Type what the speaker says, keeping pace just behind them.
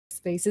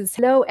Spaces.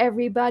 Hello,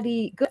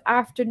 everybody. Good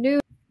afternoon,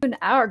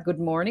 or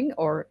good morning,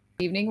 or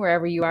evening,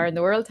 wherever you are in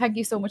the world. Thank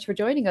you so much for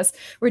joining us.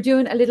 We're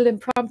doing a little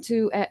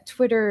impromptu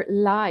Twitter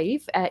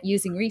live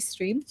using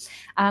Restream,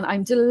 and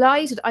I'm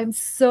delighted. I'm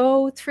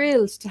so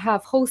thrilled to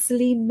have host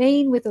Celine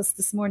Main with us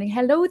this morning.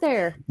 Hello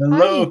there.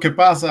 Hello, Hi. ¿Qué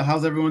pasa?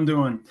 How's everyone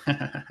doing?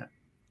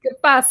 ¿Qué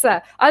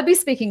pasa? I'll be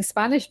speaking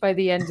Spanish by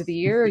the end of the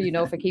year, you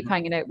know, if I keep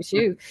hanging out with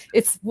you.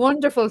 It's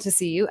wonderful to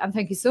see you, and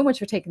thank you so much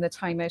for taking the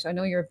time out. I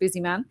know you're a busy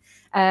man.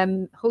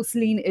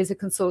 Jocelyn is a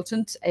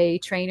consultant, a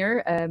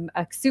trainer,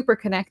 a super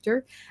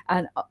connector,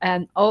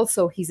 and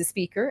also he's a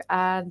speaker.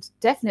 And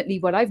definitely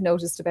what I've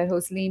noticed about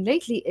Jocelyn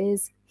lately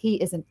is he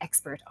is an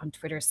expert on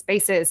Twitter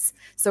Spaces.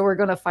 So we're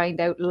going to find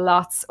out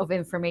lots of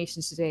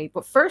information today.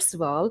 But first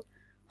of all,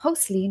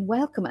 Jocelyn,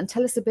 welcome, and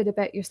tell us a bit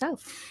about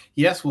yourself.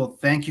 Yes, well,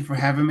 thank you for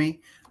having me.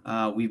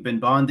 We've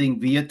been bonding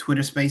via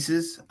Twitter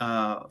Spaces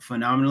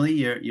phenomenally.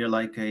 You're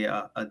like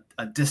a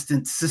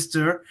distant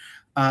sister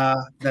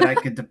that I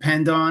could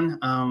depend on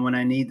when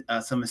I need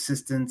some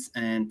assistance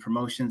and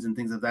promotions and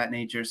things of that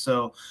nature.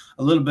 So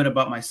a little bit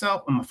about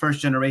myself. I'm a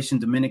first-generation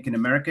Dominican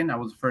American. I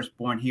was first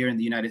born here in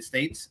the United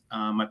States.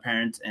 My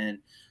parents and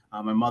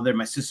my mother,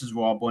 my sisters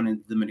were all born in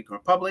the Dominican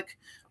Republic.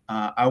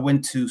 I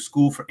went to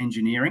school for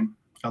engineering,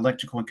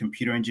 electrical and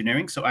computer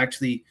engineering. So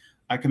actually,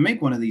 I can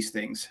make one of these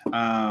things.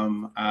 I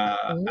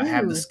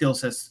have the skill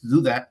sets to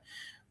do that,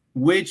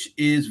 which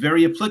is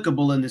very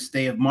applicable in this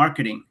day of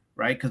marketing,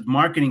 right? Because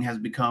marketing has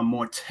become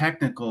more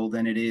technical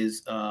than it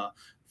is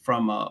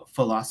from a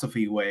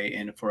philosophy way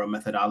and for a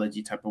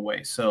methodology type of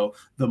way. So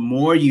the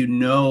more you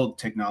know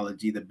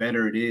technology, the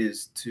better it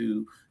is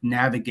to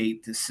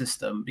navigate the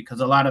system, because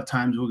a lot of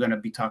times we're going to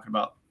be talking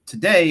about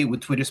today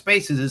with Twitter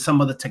Spaces is some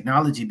of the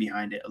technology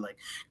behind it, like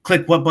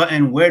click what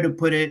button, where to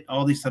put it,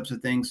 all these types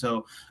of things.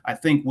 So I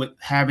think with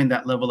having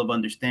that level of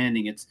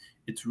understanding, it's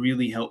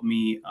really helped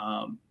me,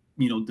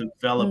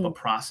 develop a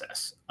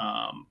process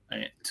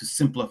to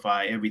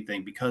simplify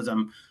everything, because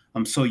I'm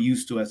so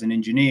used to, as an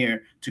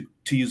engineer,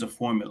 to use a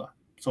formula.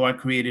 So I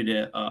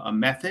created a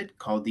method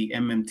called the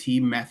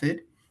MMT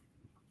method,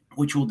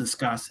 which we'll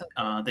discuss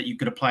that you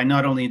could apply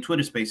not only in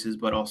Twitter Spaces,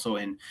 but also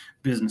in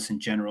business in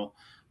general.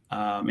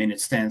 And it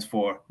stands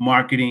for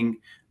marketing,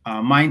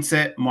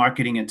 mindset,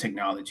 marketing, and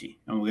technology.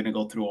 And we're going to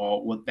go through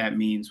all what that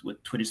means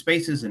with Twitter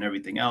Spaces and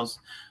everything else.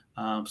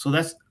 So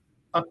that's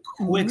a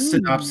quick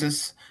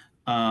synopsis.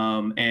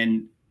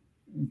 And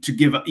to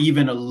give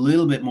even a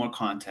little bit more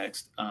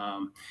context,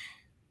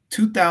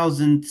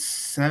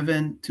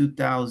 2007,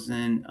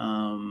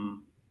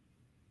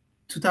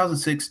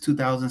 2006,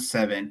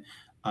 2007,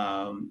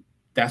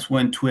 that's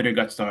when Twitter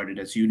got started,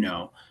 as you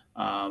know.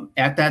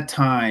 At that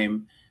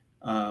time,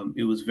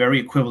 it was very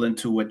equivalent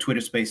to what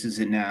Twitter Spaces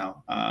is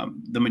now.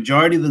 The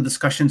majority of the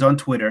discussions on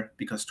Twitter,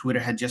 because Twitter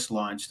had just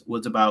launched,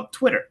 was about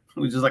Twitter,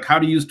 which is like how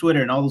to use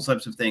Twitter and all those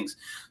types of things.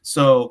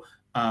 So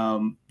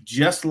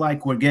just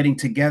like we're getting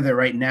together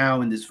right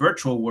now in this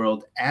virtual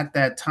world, at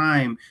that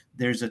time,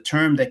 there's a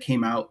term that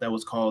came out that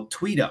was called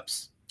tweet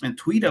ups. And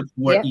tweet ups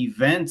were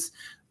events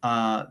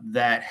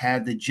that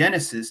had the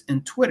genesis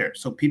in Twitter.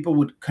 So people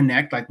would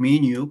connect, like me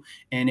and you,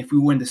 and if we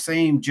were in the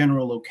same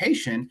general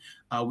location,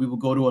 we would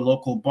go to a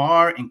local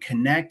bar and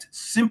connect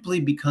simply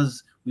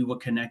because we were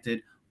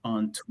connected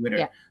on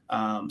Twitter.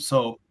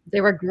 So they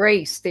were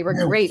great. They were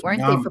great,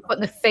 weren't they, for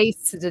putting a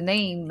face to the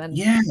name? And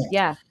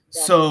yeah.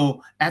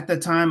 So at the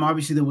time,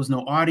 obviously there was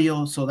no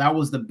audio, so that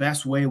was the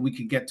best way we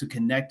could get to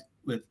connect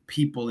with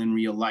people in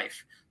real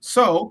life.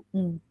 So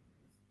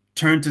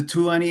turn to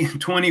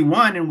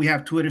 2021 and we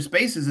have Twitter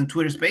Spaces, and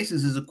Twitter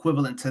Spaces is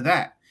equivalent to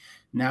that.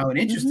 Now, an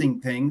interesting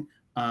thing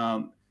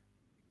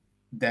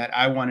that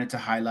I wanted to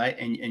highlight,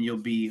 and you'll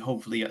be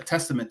hopefully a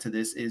testament to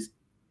this, is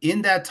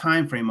in that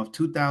time frame of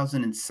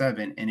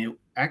 2007, and it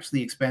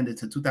actually expanded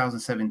to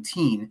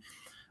 2017,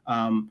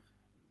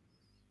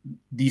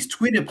 these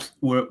tweet ups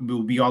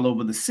will be all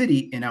over the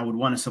city, and I would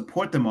want to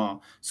support them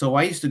all. So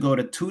I used to go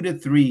to 2 to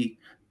 3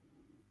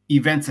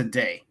 events a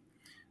day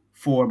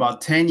for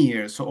about 10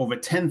 years, so over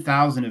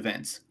 10,000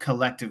 events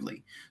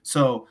collectively.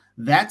 So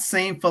that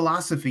same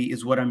philosophy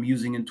is what I'm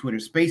using in Twitter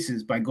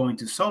Spaces by going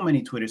to so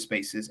many Twitter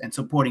Spaces and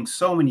supporting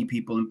so many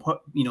people and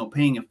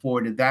paying it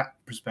forward to that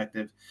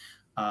perspective.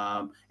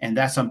 And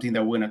that's something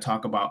that we're going to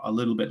talk about a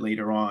little bit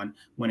later on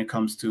when it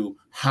comes to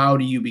how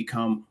do you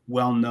become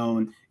well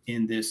known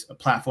in this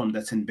platform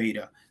that's in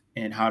beta,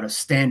 and how to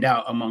stand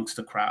out amongst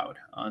the crowd,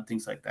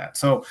 things like that.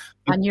 So,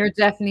 and you're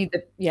definitely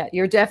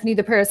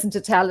the person to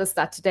tell us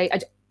that today.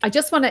 I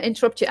just want to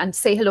interrupt you and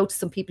say hello to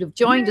some people who've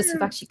joined us,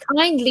 who've actually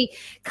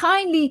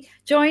kindly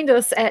joined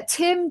us.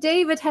 Tim,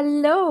 David,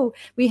 hello.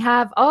 We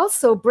have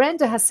also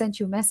Brenda has sent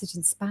you a message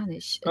in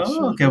Spanish.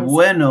 Oh, qué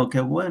bueno,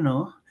 qué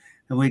bueno.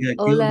 And we got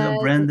Gilda,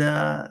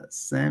 Brenda,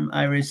 Sam,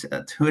 Irish,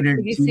 Twitter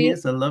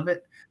genius. I love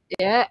it.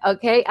 Yeah,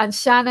 okay. And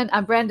Shannon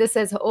and Brenda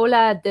says,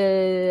 hola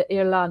de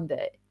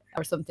Irlanda,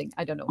 or something.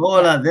 I don't know.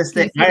 Hola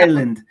desde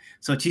Ireland.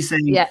 So she's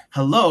saying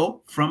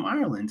hello from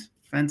Ireland.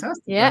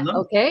 Fantastic. I Yeah, love it.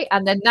 okay.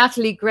 And then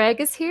Natalie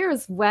Gregg is here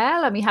as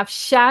well. And we have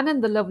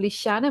Shannon, the lovely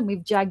Shannon.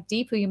 We've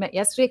Jagdeep, who you met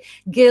yesterday.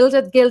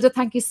 Gilda,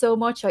 thank you so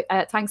much.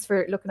 Thanks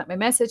for looking at my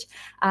message.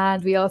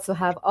 And we also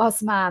have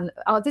Osman.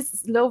 Oh, this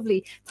is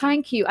lovely.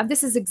 Thank you. And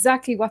this is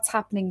exactly what's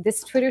happening.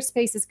 This Twitter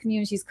Spaces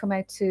community has come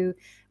out to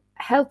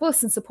help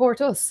us and support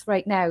us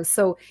right now.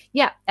 So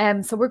yeah,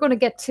 so we're going to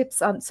get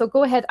tips on. So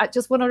go ahead.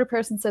 Just one other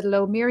person said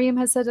hello. Miriam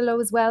has said hello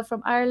as well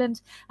from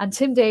Ireland, and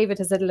Tim David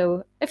has said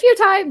hello a few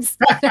times.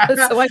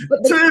 So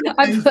Tim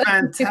is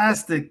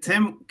fantastic.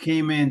 Tim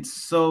came in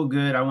so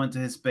good. I went to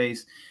his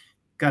space,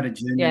 got a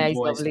genuine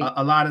voice.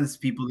 A lot of these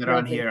people that are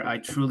on here, I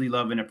truly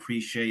love and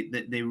appreciate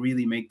that. They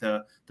really make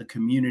the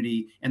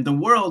community and the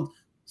world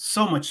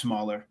so much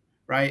smaller,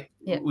 right?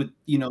 Yeah. With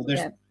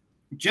there's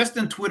just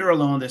in Twitter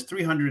alone, there's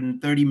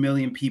 330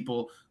 million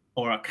people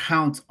or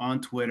accounts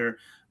on Twitter.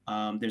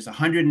 There's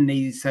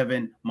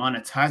 187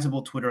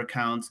 monetizable Twitter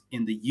accounts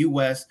in the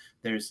US.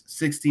 There's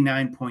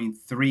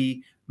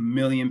 69.3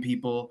 million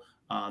people.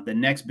 The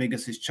next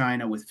biggest is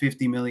China with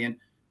 50 million.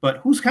 But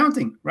who's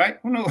counting, right?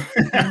 Who knows?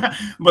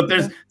 But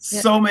there's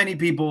so many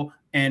people,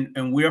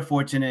 and we're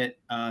fortunate,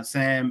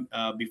 Sam,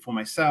 before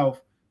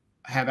myself,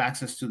 have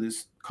access to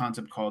this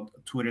concept called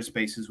Twitter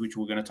Spaces, which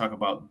we're going to talk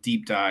about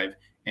deep dive.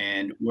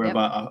 And we're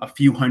about a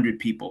few hundred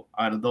people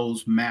out of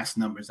those mass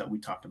numbers that we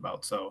talked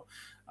about. So,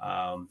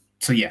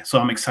 so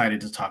I'm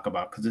excited to talk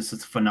about, because this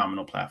is a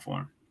phenomenal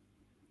platform.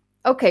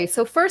 Okay,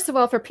 so first of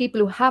all, for people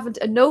who haven't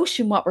a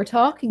notion what we're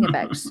talking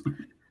about,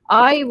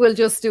 I will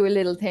just do a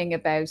little thing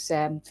about.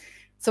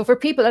 So for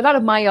people, a lot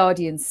of my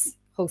audience,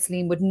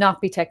 Hosleen, would not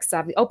be tech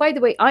savvy. Oh, by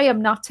the way, I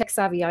am not tech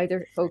savvy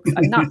either, folks.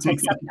 I'm not tech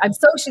savvy. I'm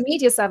social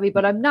media savvy,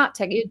 but I'm not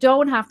tech. You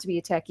don't have to be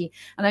a techie.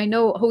 And I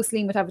know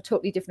Hosleen would have a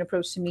totally different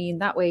approach to me in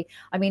that way.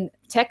 I mean,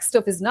 tech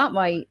stuff is not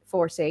my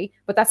forte,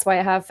 but that's why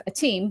I have a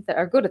team that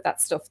are good at that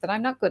stuff that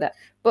I'm not good at.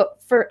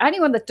 But for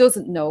anyone that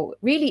doesn't know,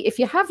 really, if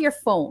you have your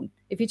phone,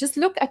 if you just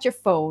look at your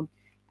phone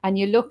and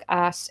you look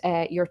at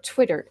your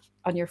Twitter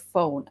on your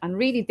phone, and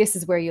really this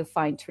is where you'll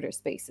find Twitter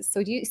Spaces.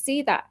 So do you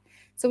see that?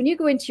 So when you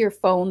go into your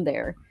phone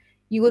there,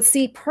 you will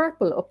see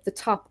purple up the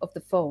top of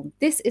the phone.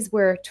 This is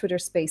where Twitter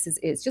Spaces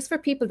is, just for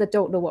people that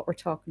don't know what we're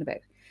talking about.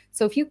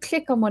 So if you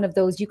click on one of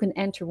those, you can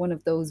enter one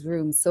of those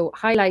rooms. So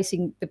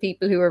highlighting the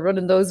people who are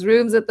running those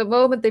rooms at the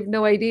moment, they've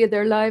no idea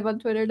they're live on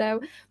Twitter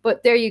now.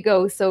 But there you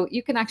go. So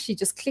you can actually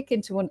just click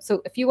into one.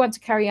 So if you want to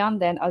carry on,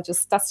 then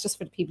that's just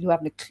for the people who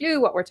haven't a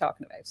clue what we're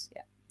talking about.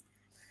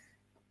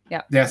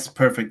 Yeah. That's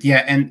perfect.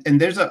 Yeah,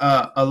 and there's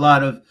a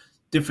lot of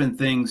different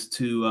things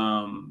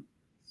to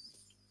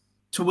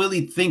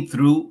really think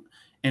through.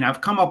 And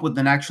I've come up with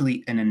an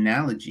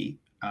analogy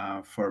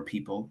for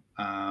people,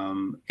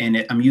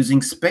 and I'm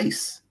using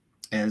space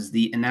as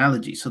the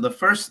analogy. So the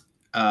first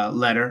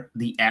letter,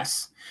 the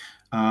S,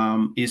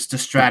 is to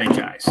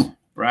strategize,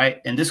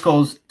 right? And this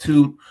goes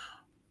to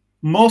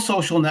most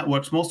social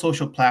networks, most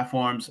social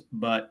platforms,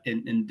 but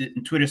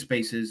in Twitter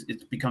Spaces,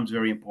 it becomes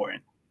very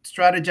important.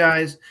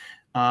 Strategize,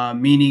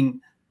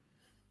 meaning,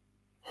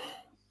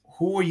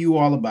 who are you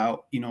all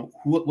about?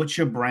 What's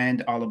your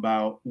brand all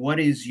about?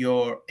 What is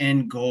your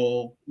end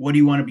goal? What do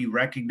you want to be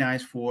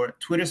recognized for?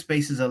 Twitter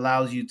Spaces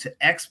allows you to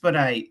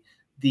expedite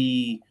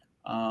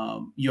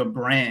your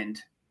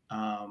brand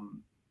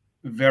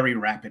very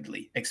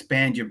rapidly,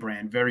 expand your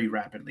brand very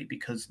rapidly,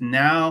 because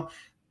now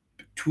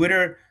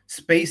Twitter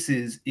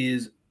Spaces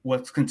is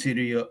what's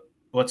considered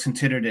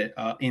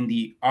in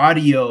the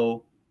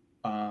audio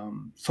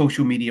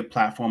social media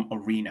platform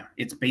arena.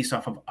 It's based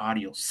off of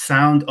audio,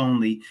 sound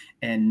only,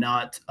 and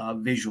not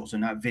visuals, or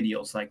not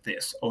videos like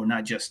this, or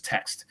not just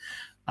text.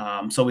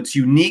 So it's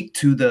unique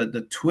to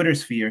the Twitter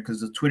sphere,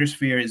 because the Twitter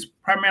sphere is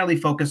primarily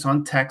focused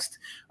on text,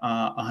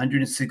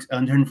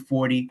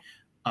 140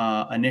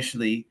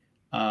 initially,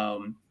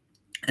 and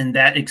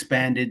that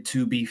expanded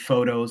to be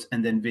photos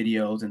and then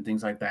videos and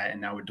things like that.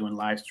 And now we're doing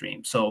live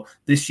stream. So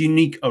this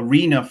unique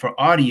arena for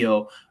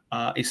audio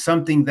is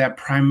something that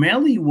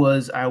primarily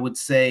was, I would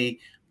say,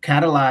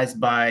 catalyzed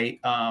by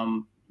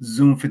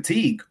Zoom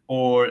fatigue,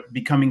 or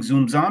becoming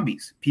Zoom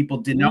zombies. People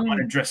did not want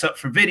to dress up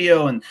for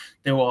video, and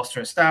they were all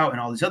stressed out and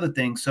all these other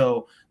things.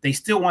 So they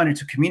still wanted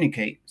to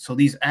communicate. So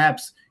these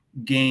apps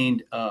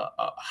gained a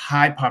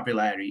high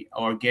popularity,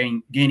 or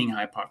gaining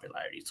high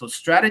popularity. So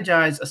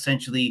strategize,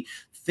 essentially,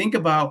 think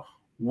about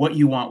what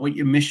you want, what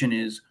your mission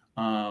is.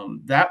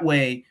 That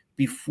way,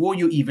 before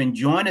you even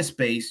join a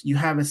space, you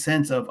have a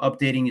sense of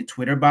updating your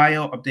Twitter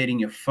bio, updating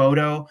your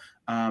photo,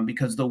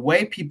 because the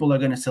way people are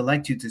going to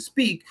select you to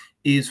speak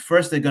is,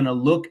 first, they're going to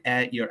look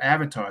at your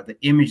avatar, the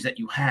image that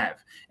you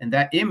have, and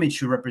that image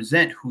should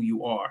represent who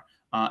you are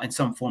in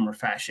some form or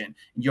fashion.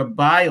 Your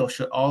bio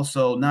should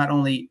also not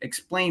only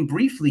explain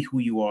briefly who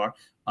you are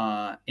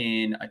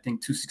in, I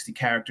think, 260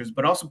 characters,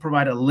 but also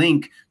provide a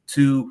link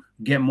to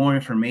get more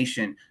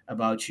information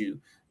about you.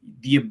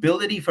 The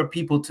ability for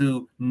people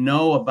to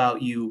know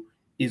about you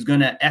is going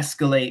to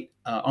escalate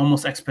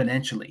almost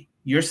exponentially.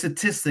 Your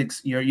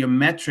statistics, your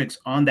metrics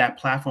on that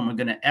platform are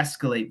going to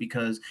escalate,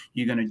 because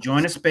you're going to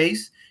join a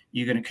space,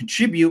 you're going to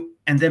contribute,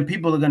 and then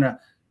people are going to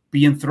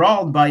be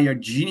enthralled by your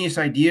genius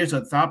ideas or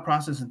thought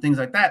process and things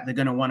like that, they're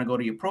going to want to go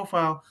to your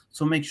profile.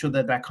 So make sure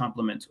that that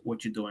complements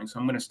what you're doing. So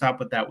I'm going to stop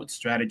with that with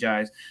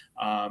strategize.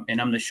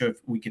 And I'm not sure if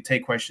we could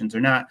take questions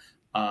or not.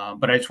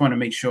 But I just want to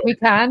make sure we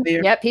can.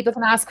 Yeah, people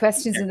can ask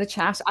questions in the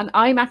chat. And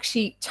I'm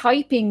actually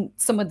typing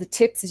some of the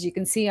tips. As you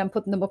can see, I'm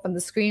putting them up on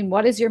the screen.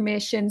 What is your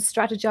mission?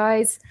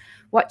 Strategize.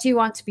 What do you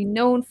want to be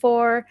known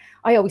for?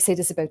 I always say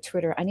this about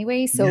Twitter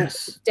anyway. So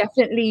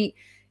definitely,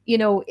 you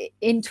know,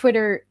 in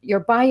Twitter, your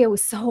bio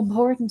is so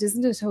important,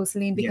 isn't it,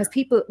 Jocelyn? Because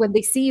people, when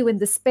they see you in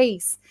the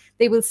space,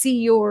 they will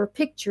see your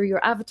picture,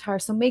 your avatar.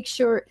 So make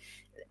sure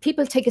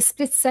people take a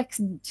split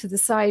second to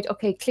decide,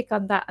 okay, click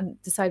on that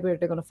and decide whether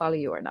they're going to follow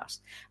you or not.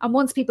 And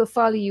once people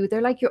follow you,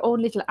 they're like your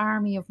own little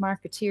army of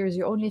marketeers,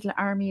 your own little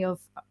army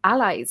of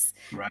allies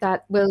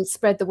that will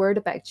spread the word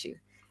about you.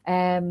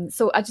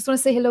 So I just want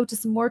to say hello to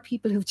some more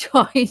people who've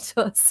joined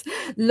us.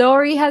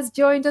 Laurie has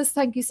joined us.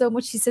 Thank you so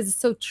much. She says it's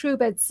so true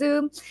about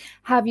Zoom.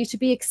 Have you to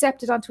be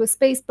accepted onto a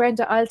space?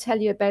 Brenda, I'll tell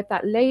you about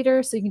that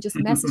later. So you can just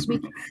message me.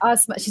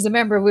 She's a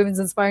member of Women's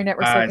Inspiring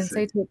Network, so I can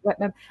say to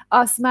her,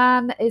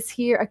 Osman is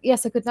here.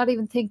 Yes, I could not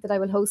even think that I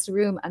will host a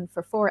room. And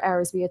for 4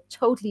 hours, we had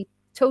total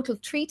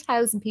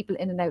 3,000 people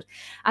in and out.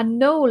 And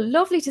Noel,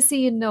 lovely to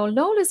see you, Noel.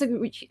 Noel is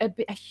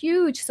a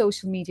huge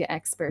social media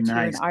expert here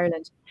in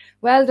Ireland.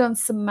 Well done,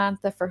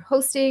 Samantha, for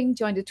hosting.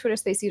 Joined a Twitter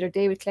space the other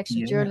day with a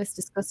collection of journalists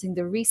discussing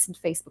the recent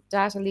Facebook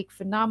data leak.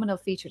 Phenomenal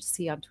feature to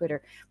see on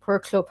Twitter. Poor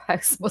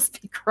Clubhouse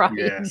must be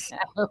crying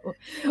now.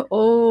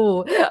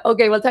 Oh,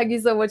 okay. Well, thank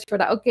you so much for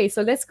that. Okay,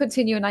 so let's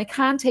continue. And I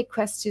can take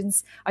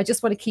questions. I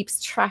just want to keep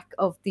track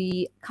of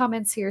the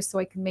comments here so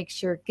I can make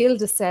sure.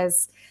 Gilda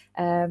says,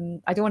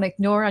 I don't want to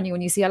ignore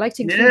anyone. You see, I like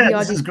to include the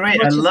audience. This is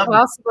great. I love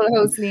it.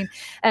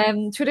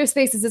 Jocelyn. Twitter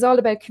Spaces is all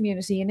about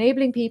community,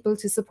 enabling people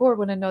to support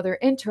one another,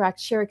 interact,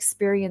 share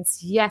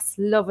experience. Yes,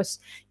 love it.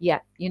 Yeah,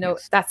 you know,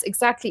 that's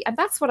exactly, and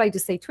that's what I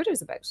just say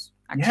Twitter's about,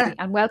 actually.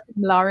 And welcome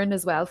Lauren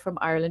as well from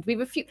Ireland. We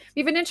have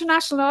an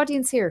international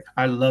audience here.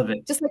 I love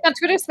it. Just like on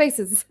Twitter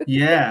Spaces.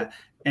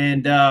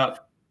 And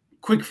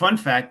quick fun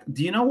fact: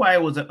 do you know why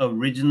it was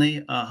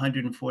originally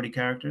 140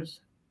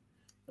 characters?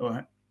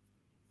 Or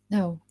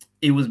no.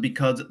 It was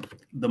because of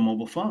the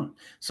mobile phone.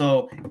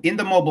 So in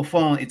the mobile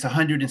phone, it's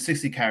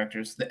 160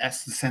 characters, the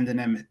S to send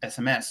an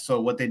SMS. So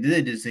what they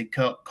did is they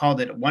called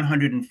it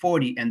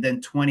 140 and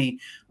then 20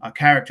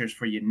 characters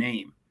for your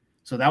name.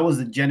 So that was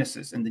the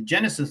genesis. And the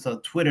genesis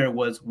of Twitter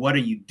was, what are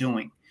you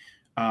doing?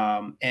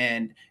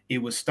 And it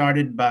was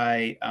started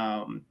by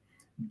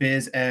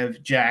Biz,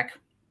 Ev, Jack.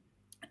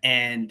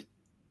 And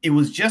it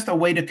was just a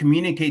way to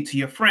communicate to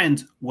your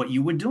friends what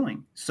you were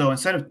doing. So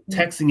instead of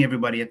texting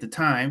everybody at the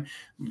time,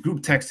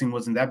 group texting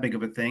wasn't that big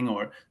of a thing,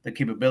 or the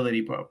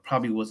capability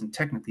probably wasn't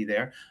technically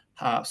there.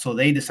 So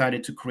they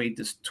decided to create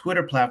this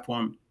Twitter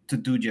platform to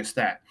do just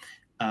that.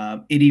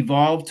 It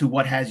evolved to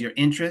what has your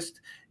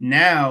interest.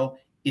 Now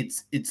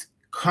it's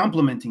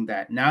complementing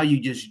that. Now you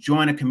just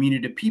join a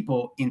community of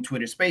people in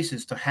Twitter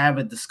Spaces to have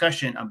a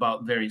discussion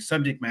about various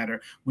subject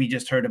matter. We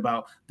just heard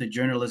about the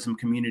journalism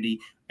community.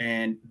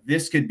 And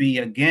this could be,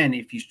 again,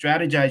 if you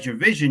strategize your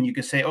vision, you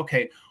could say,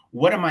 okay,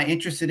 what am I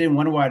interested in?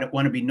 What do I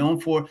want to be known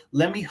for?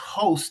 Let me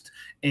host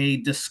a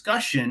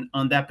discussion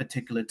on that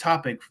particular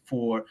topic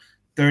for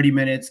 30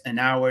 minutes, an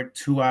hour,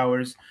 2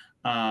 hours.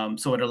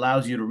 So it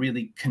allows you to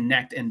really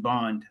connect and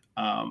bond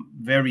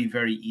very,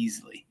 very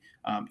easily.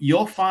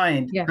 You'll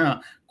find,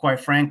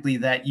 quite frankly,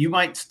 that you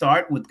might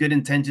start with good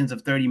intentions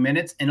of 30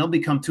 minutes and it'll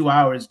become 2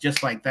 hours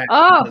just like that.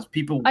 Because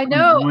people are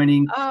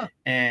joining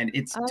and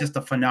it's just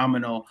a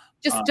phenomenal.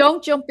 Just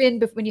don't jump in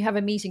when you have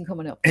a meeting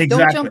coming up.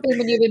 Don't jump in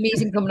when you have a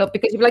meeting coming up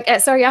because you're like,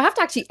 sorry, I have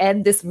to actually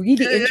end this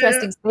really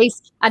interesting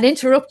space and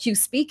interrupt you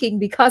speaking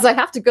because I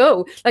have to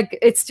go. Like,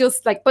 it's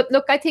just like, but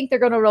look, I think they're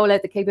going to roll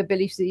out the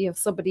capability of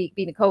somebody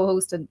being a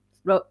co-host and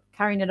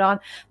carrying it on,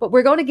 but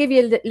we're going to give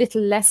you a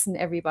little lesson,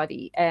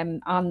 everybody,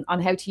 on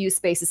how to use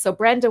Spaces. So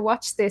Brenda,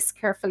 watch this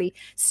carefully.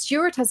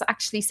 Stuart has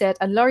actually said,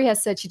 and Laurie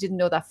has said she didn't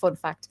know that fun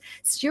fact.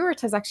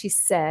 Stuart has actually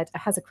said,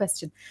 has a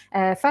question.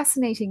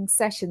 Fascinating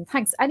session.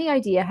 Thanks. Any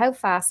idea how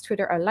fast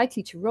Twitter are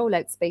likely to roll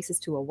out Spaces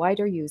to a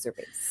wider user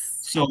base?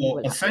 So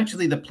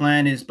essentially the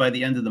plan is by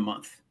the end of the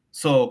month.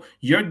 So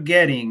you're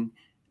getting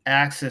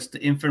access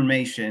to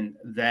information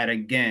that,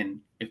 again,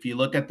 if you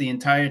look at the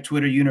entire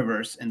Twitter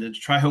universe and the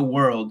trial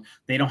world,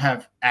 they don't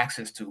have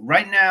access to.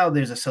 Right now,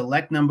 there's a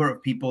select number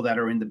of people that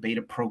are in the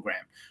beta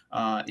program.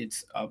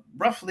 It's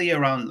roughly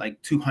around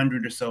like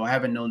 200 or so. I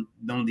haven't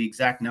known the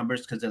exact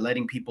numbers because they're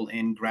letting people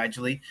in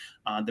gradually,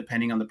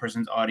 depending on the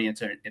person's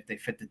audience or if they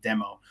fit the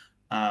demo.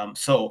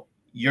 So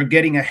you're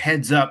getting a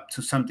heads up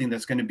to something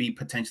that's going to be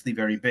potentially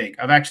very big.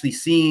 I've actually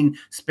seen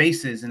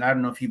spaces, and I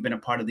don't know if you've been a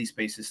part of these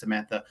spaces,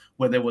 Samantha,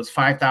 where there was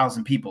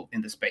 5,000 people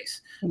in the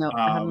space. No,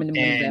 I haven't been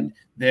in them.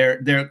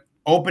 They're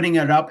opening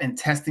it up and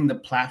testing the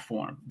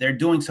platform. They're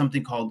doing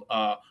something called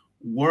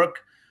work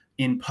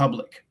in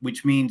public,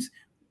 which means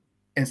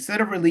instead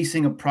of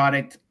releasing a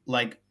product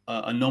like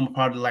a normal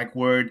product like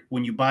Word,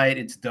 when you buy it,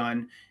 it's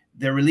done.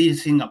 they're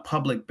releasing a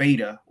public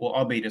beta. Well,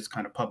 all beta is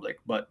kind of public,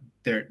 but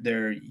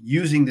they're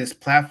using this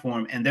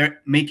platform and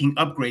they're making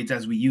upgrades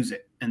as we use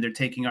it, and they're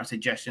taking our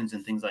suggestions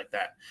and things like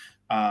that.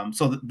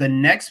 So the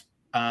next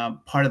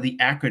part of the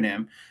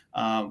acronym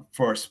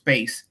for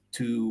SPACE,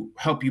 to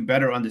help you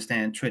better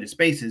understand Twitter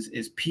Spaces,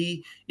 is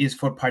P is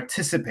for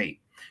participate.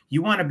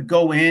 You want to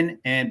go in,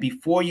 and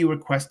before you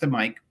request a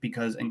mic,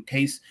 because in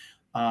case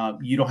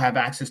you don't have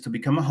access to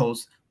become a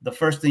host, the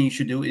first thing you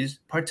should do is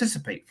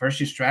participate. First,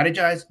 you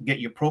strategize, get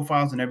your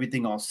profiles and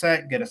everything all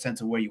set, get a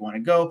sense of where you want to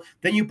go.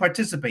 Then you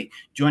participate.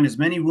 Join as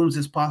many rooms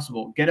as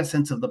possible. Get a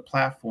sense of the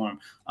platform.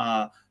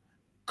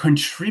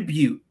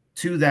 Contribute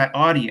to that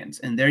audience.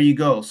 And there you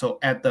go. So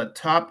at the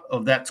top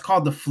of that's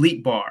called the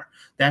fleet bar.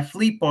 That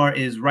fleet bar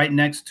is right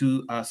next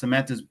to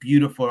Samantha's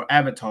beautiful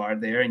avatar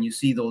there. And you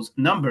see those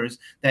numbers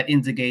that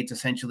indicates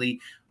essentially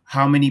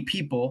how many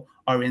people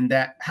are in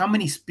that, how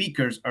many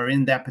speakers are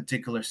in that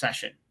particular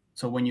session.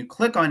 So when you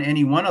click on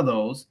any one of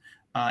those,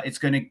 it's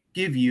going to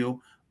give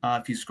you,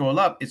 if you scroll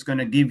up, it's going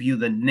to give you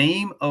the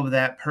name of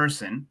that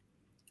person,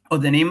 or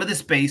the name of the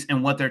space,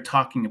 and what they're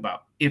talking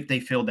about, if they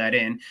fill that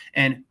in,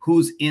 and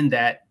who's in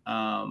that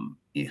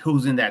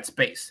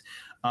space.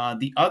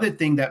 The other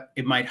thing that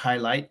it might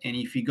highlight, and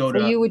if you go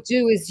to, you would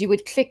do is you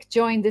would click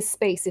join this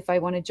space if I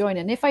want to join,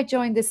 and if I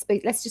join this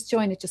space, let's just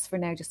join it just for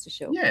now, just to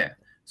show. Yeah.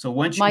 So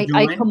once you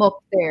join, I come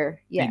up there,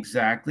 yeah,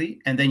 exactly,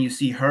 and then you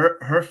see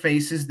her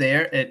face is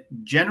there.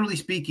 Generally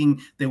speaking,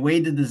 the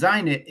way to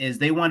design it is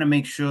they want to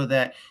make sure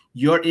that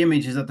your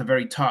image is at the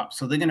very top.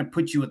 So they're going to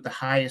put you at the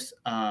highest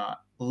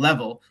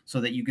level so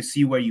that you can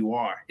see where you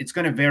are. It's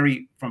going to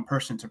vary from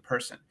person to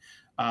person.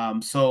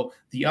 So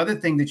the other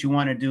thing that you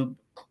want to do,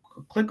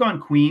 click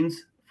on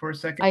Queens for a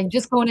second. I'm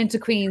just going into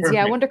Queens. Perfect.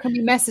 Yeah, I wonder, can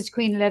we message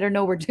Queen and let her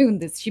know we're doing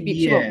this? She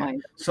won't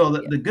mind. So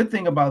the good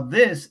thing about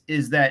this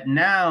is that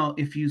now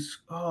if you,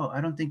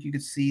 I don't think you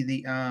could see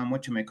the,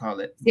 what you may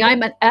call it. See,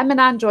 I'm an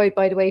Android,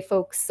 by the way,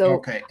 folks. So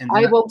okay, and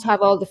I won't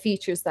have all the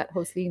features that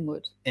Hosleen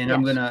would. And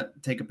I'm going to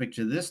take a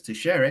picture of this to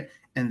share it.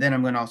 And then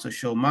I'm going to also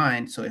show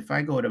mine. So if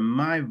I go to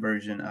my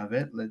version of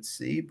it, let's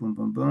see, boom,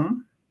 boom,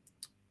 boom.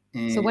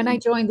 And so when I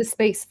join the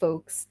space,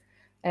 folks,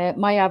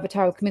 my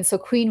avatar will come in. So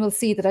Queen will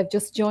see that I've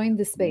just joined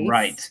the space.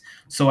 Right.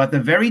 So at the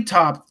very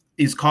top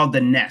is called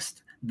the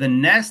nest. The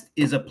nest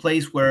is a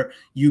place where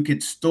you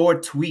could store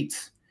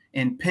tweets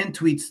and pin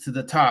tweets to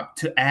the top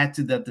to add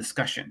to the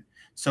discussion.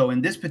 So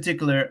in this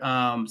particular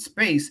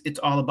space, it's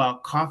all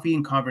about coffee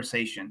and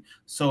conversation.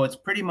 So it's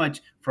pretty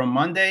much from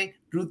Monday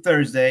through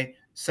Thursday,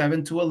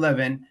 7 to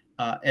 11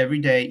 every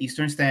day,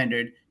 Eastern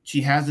Standard.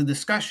 She has a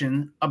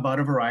discussion about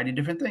a variety of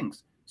different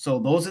things. So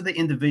those are the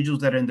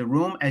individuals that are in the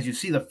room. As you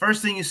see, the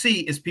first thing you see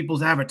is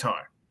people's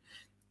avatar.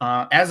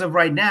 As of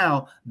right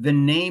now, the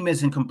name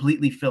isn't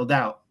completely filled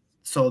out.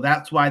 So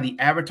that's why the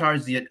avatar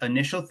is the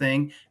initial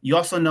thing. You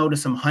also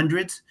notice some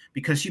hundreds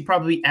because she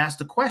probably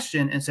asked a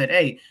question and said,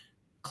 hey,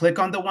 click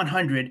on the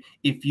 100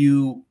 if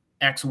you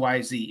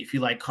XYZ, if you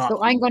like coffee.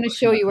 So I'm going to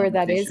show you where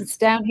that is. It's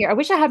down here. I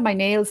wish I had my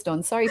nails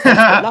done. Sorry for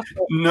lockdown.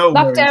 No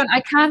lockdown. I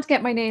can't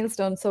get my nails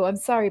done, so I'm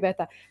sorry about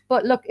that.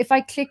 But look, if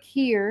I click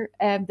here,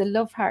 the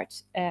love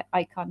heart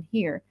icon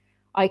here,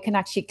 I can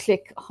actually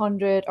click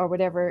 100 or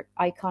whatever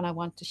icon I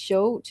want to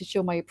show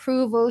my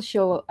approval,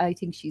 show I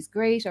think she's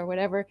great or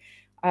whatever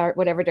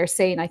they're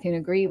saying I can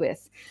agree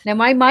with. Now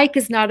my mic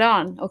is not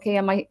on, okay,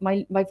 and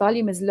my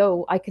volume is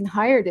low. I can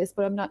hire this,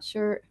 but I'm not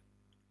sure.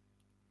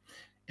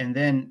 And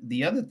then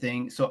the other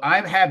thing, so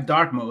I have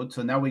dark mode.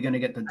 So now we're going to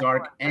get the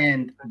dark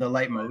and the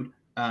light mode.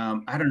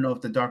 I don't know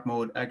if the dark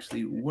mode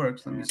actually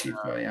works. Let me see if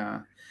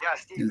I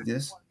do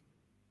this.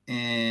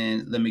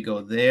 And let me go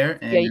there.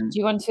 And, yeah, do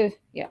you want to?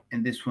 Yeah.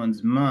 And this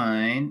one's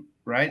mine,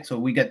 right? So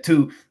we get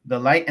to the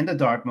light and the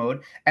dark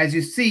mode. As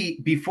you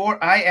see,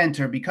 before I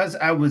enter, because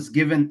I was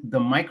given the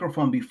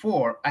microphone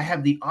before, I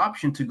have the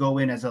option to go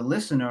in as a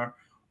listener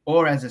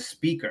or as a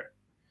speaker.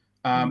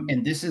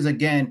 And this is,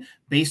 again,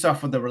 based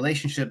off of the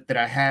relationship that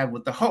I have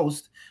with the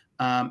host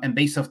and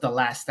based off the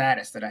last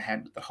status that I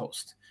had with the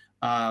host.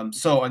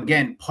 So,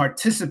 again,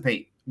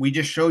 participate. We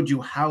just showed you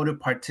how to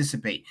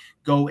participate.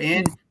 Go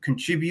in,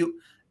 contribute,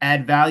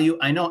 add value.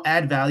 I know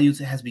add values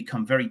has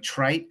become very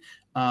trite.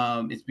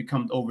 It's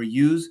become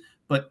overused.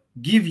 But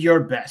give your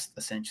best,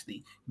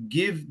 essentially.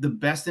 Give the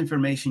best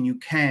information you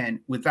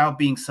can without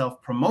being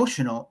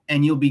self-promotional,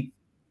 and you'll be,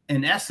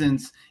 in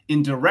essence,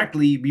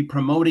 indirectly be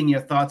promoting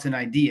your thoughts and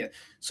idea.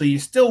 So you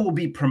still will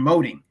be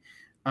promoting,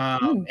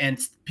 and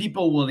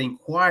people will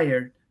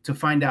inquire to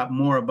find out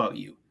more about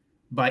you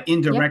by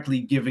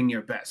indirectly giving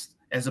your best,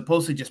 as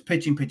opposed to just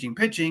pitching.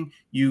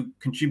 You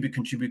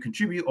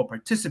contribute, or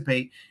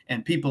participate,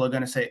 and people are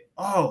going to say,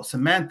 oh,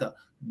 Samantha,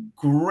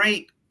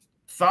 great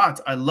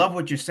thoughts. I love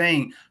what you're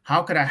saying.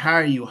 How could I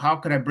hire you? How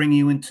could I bring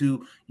you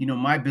into,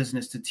 my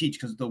business to teach?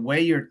 Because the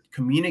way you're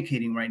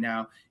communicating right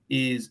now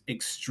is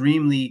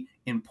extremely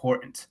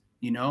important.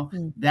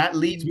 That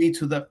leads me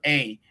to the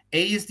A.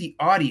 A is the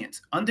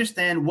audience.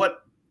 Understand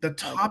what the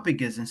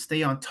topic is and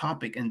stay on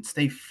topic and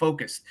stay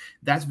focused.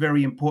 That's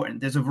very important.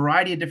 There's a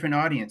variety of different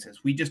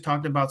audiences. We just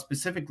talked about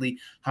specifically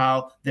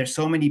how there's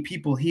so many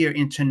people here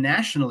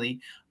internationally,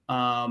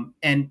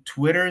 and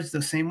Twitter is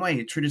the same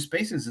way. Twitter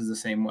Spaces is the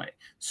same way.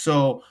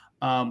 So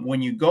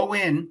when you go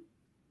in,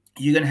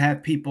 you're going to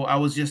have people. I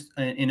was just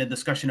in a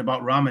discussion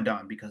about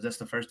Ramadan because that's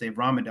the first day of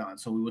Ramadan.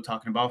 So we were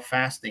talking about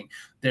fasting.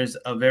 There's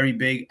a very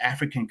big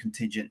African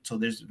contingent. So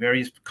there's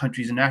various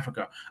countries in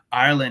Africa.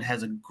 Ireland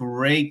has a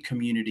great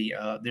community.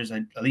 There's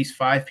at least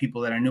 5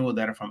 people that I knew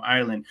that are from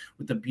Ireland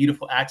with a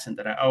beautiful accent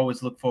that I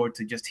always look forward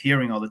to just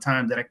hearing all the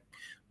time that I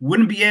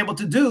wouldn't be able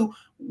to do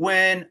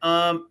when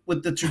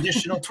with the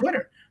traditional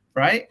Twitter.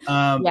 Right.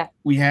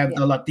 We have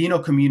the Latino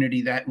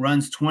community that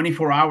runs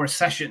 24-hour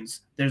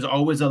sessions. There's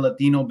always a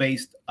Latino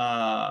based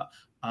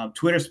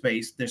Twitter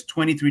space. There's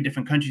 23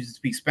 different countries that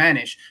speak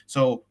Spanish.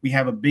 So we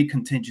have a big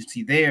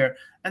contingency there.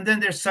 And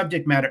then there's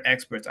subject matter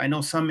experts. I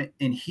know some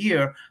in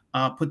here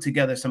put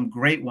together some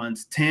great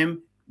ones.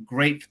 Tim,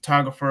 great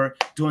photographer,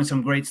 doing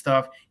some great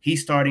stuff.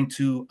 He's starting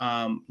to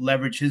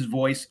leverage his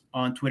voice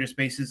on Twitter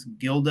Spaces.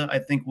 Gilda, I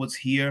think, was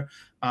here.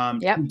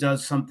 Who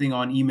does something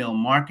on email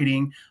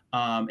marketing.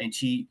 And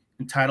she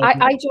entitled.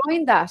 I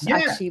joined that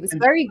actually. It was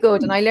very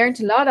good, and I learned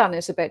a lot on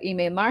it about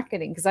email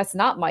marketing because that's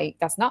not my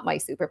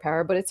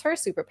superpower, but it's her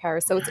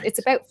superpower. So it's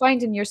about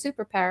finding your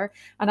superpower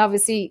and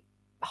obviously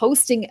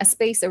hosting a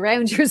space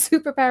around your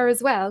superpower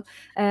as well.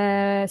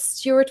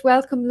 Stuart,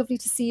 welcome. Lovely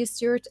to see you,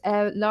 Stuart.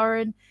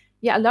 Lauren.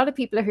 Yeah, a lot of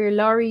people are here.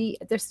 Laurie,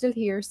 they're still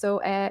here.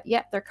 So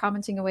yeah, they're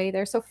commenting away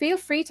there. So feel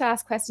free to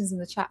ask questions in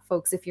the chat,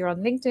 folks. If you're on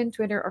LinkedIn,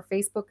 Twitter, or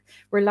Facebook,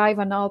 we're live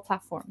on all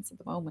platforms at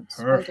the moment.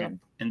 Perfect. Well done.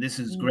 And this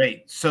is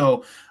great.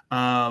 So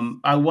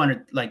I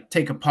want to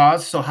take a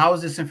pause. So how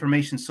is this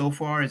information so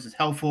far? Is it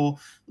helpful?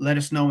 Let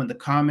us know in the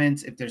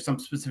comments. If there's some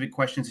specific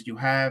questions that you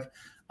have,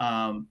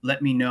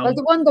 let me know. Well,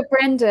 the one that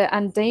Brenda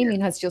and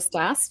Damien has just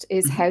asked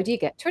is how do you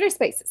get Twitter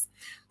Spaces?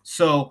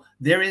 So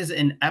there is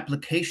an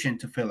application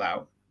to fill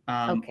out.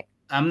 Okay.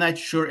 I'm not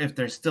sure if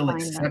they're still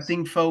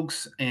accepting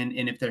folks and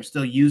if they're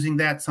still using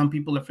that. Some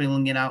people are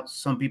filling it out.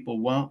 Some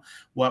people won't.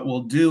 What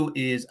we'll do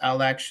is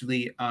I'll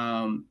actually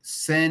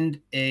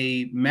send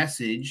a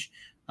message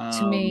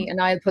to me,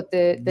 and I'll put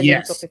the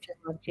link up if you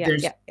want.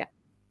 Yeah.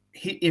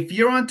 If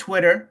you're on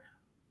Twitter,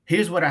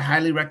 here's what I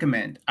highly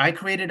recommend. I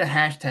created a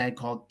hashtag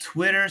called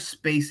Twitter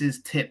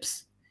Spaces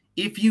Tips.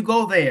 If you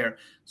go there,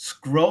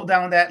 scroll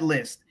down that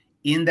list.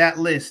 In that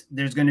list,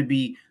 there's going to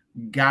be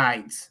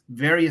guides,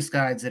 various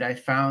guides that I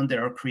found that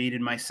are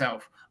created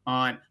myself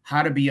on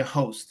how to be a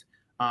host,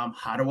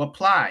 how to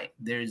apply.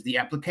 There's the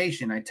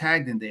application I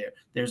tagged in there.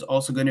 There's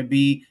also going to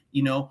be,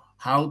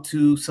 how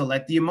to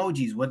select the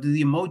emojis. What do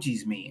the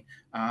emojis mean?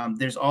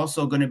 There's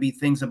also going to be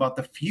things about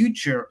the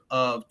future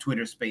of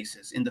Twitter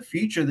Spaces. In the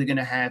future, they're going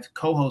to have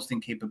co-hosting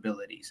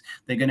capabilities.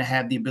 They're going to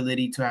have the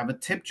ability to have a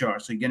tip jar.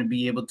 So you're going to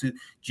be able to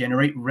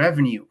generate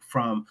revenue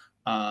from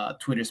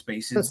Twitter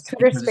Spaces. So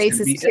Twitter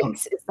Spaces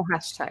Tips is the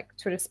hashtag.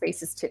 Twitter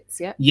Spaces Tips,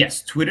 yeah?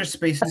 Yes, Twitter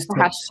Spaces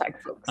Tips. Hashtag,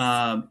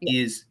 folks.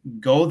 Is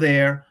go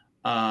there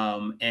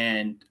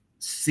and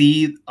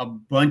see a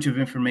bunch of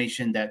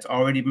information that's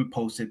already been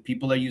posted.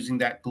 People are using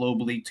that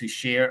globally to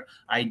share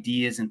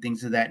ideas and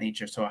things of that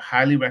nature. So I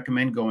highly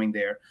recommend going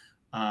there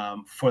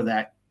for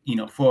that,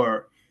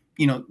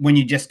 when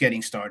you're just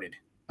getting started.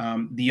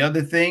 The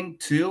other thing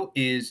too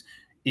is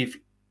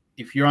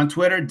if you're on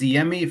Twitter,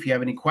 DM me if you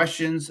have any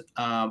questions.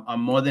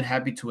 I'm more than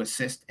happy to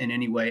assist in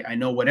any way. I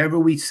know whatever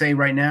we say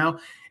right now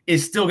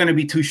is still going to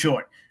be too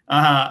short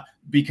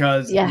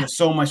because there's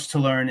so much to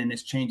learn and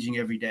it's changing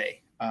every day.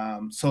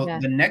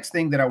 The next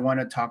thing that I want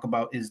to talk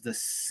about is the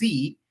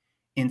C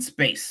in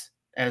space,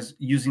 as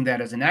using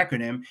that as an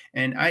acronym.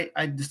 And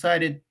I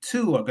decided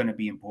 2 are going to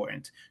be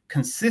important: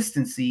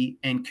 consistency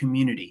and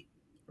community.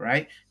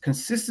 Right?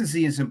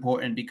 Consistency is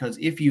important because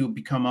if you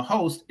become a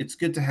host, it's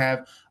good to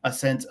have a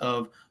sense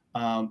of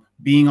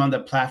being on the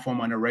platform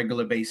on a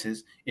regular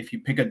basis. If you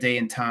pick a day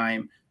and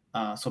time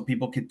so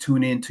people can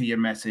tune into your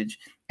message,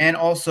 and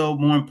also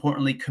more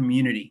importantly,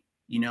 community.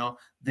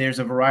 There's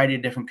a variety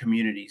of different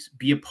communities.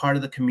 Be a part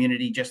of the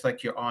community just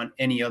like you're on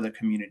any other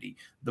community.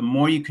 The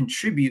more you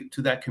contribute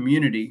to that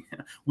community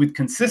with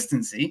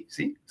consistency,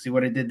 see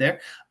what I did there?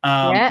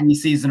 3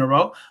 seasons in a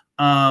row.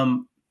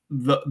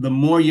 The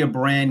more your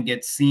brand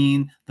gets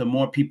seen, the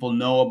more people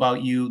know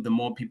about you, the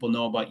more people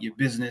know about your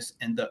business,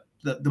 and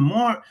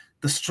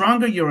the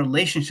stronger your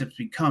relationships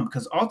become,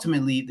 because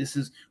ultimately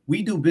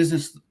we do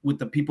business with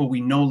the people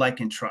we know, like,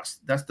 and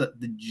trust. That's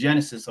the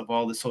genesis of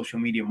all the social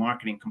media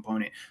marketing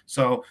component.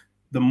 So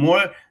the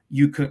more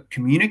you could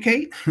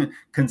communicate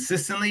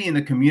consistently in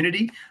the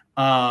community,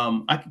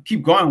 I could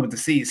keep going with the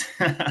C's.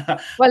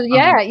 Well,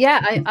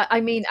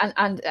 I mean,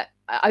 and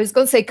I was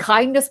going to say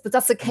kindness, but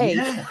that's a K.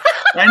 Yeah.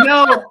 I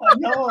know.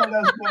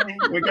 That's funny.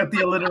 We got the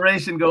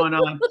alliteration going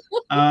on.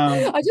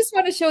 I just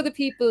want to show the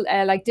people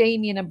like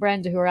Damien and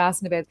Brenda who are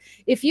asking about,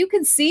 if you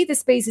can see the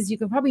spaces, you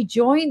can probably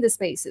join the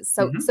spaces.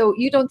 So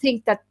you don't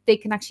think that they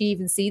can actually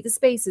even see the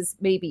spaces.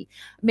 Maybe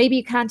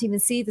you can't even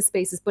see the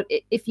spaces, but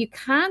if you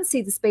can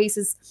see the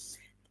spaces,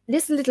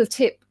 this little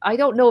tip, I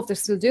don't know if they're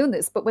still doing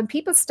this, but when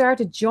people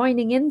started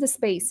joining in the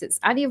spaces,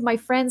 any of my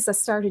friends that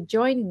started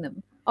joining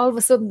them, all of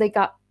a sudden they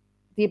got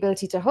the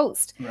ability to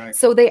host. Right.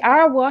 So they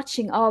are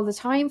watching all the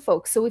time,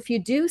 folks. So if you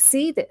do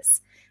see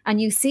this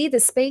and you see the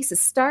spaces,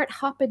 start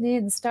hopping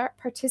in, start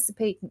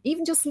participating,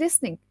 even just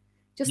listening.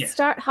 Just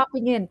start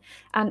hopping in,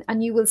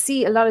 and you will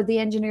see a lot of the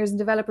engineers and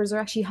developers are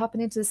actually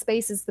hopping into the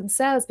spaces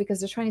themselves because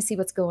they're trying to see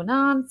what's going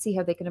on, see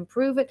how they can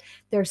improve it.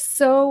 They're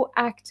so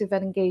active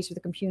and engaged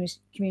with the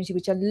community,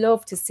 which I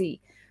love to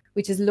see,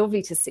 which is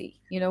lovely to see,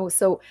 you know.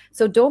 So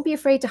don't be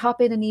afraid to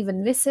hop in and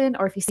even listen,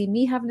 or if you see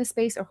me having a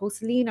space or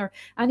Hosteline or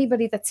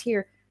anybody that's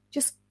here,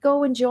 just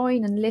go and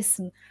join and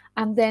listen,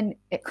 and then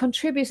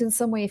contribute in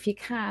some way if you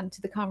can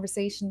to the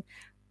conversation.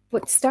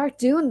 But start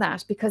doing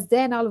that, because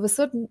then all of a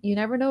sudden, you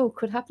never know, it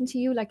could happen to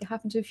you like it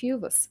happened to a few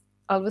of us.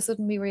 All of a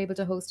sudden, we were able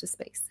to host a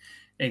space.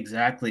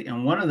 Exactly.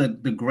 And one of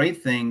the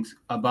great things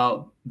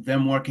about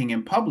them working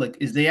in public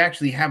is they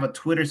actually have a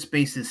Twitter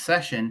Spaces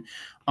session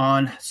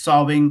on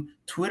solving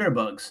Twitter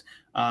bugs.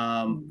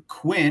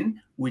 Quinn,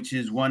 which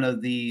is one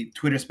of the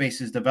Twitter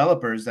Spaces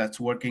developers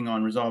that's working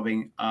on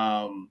resolving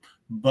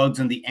bugs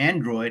on the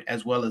Android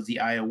as well as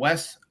the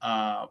iOS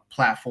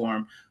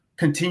platform,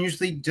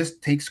 continuously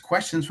just takes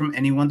questions from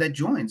anyone that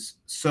joins.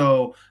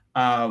 So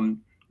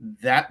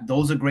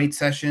those are great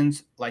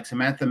sessions. Like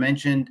Samantha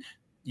mentioned,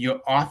 you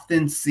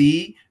often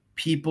see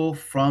people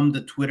from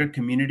the Twitter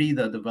community,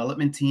 the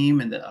development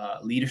team and the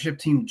leadership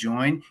team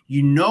join.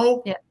 You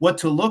know what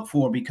to look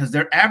for because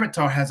their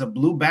avatar has a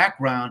blue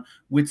background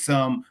with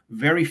some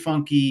very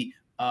funky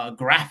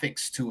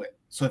graphics to it.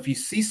 So if you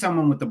see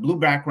someone with the blue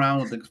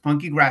background with the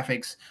funky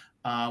graphics,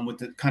 with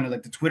the kind of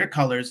like the Twitter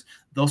colors,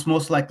 those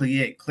most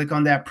likely it. Click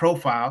on that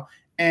profile,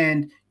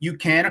 and you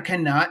can or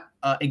cannot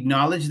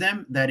acknowledge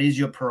them. That is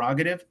your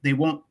prerogative. They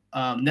won't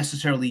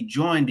necessarily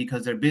join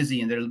because they're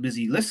busy and they're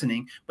busy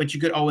listening, but you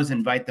could always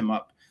invite them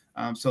up.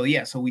 So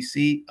we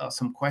see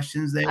some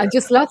questions there. And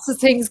just lots of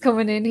things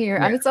coming in here,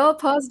 and it's all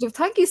positive.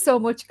 Thank you so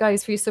much,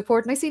 guys, for your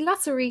support. And I see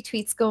lots of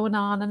retweets going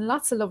on and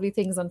lots of lovely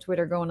things on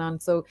Twitter going on.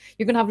 So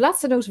you're going to have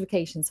lots of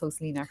notifications,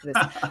 Hosteline, after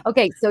this.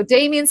 Okay, so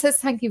Damien says,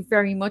 thank you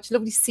very much.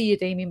 Lovely to see you,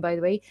 Damien, by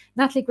the way.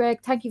 Natalie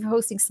Gregg, thank you for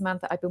hosting,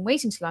 Samantha. I've been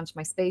waiting to launch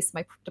my space.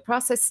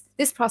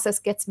 This process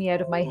gets me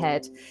out of my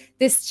head.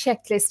 This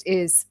checklist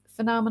is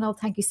phenomenal.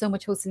 Thank you so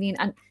much, Hosteline.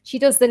 And she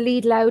does the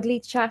Lead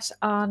Loudly chat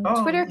on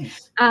Twitter.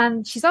 Nice.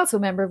 And she's also a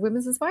member of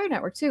Women's Inspire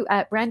Network too.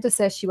 Brenda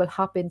says she will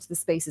hop into the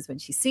spaces when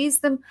she sees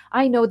them.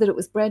 I know that it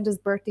was Brenda's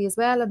birthday as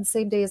well, on the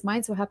same day as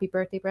mine. So happy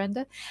birthday,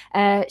 Brenda.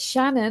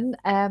 Shannon,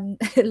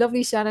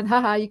 lovely Shannon.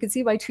 Haha, you can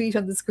see my tweet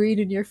on the screen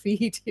in your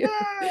feed.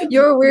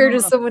 You're weird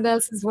as someone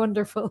else is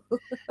wonderful.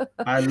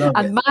 I love it.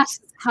 And Matt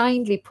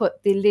kindly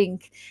put the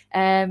link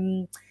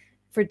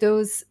for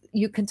those.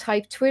 You can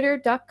type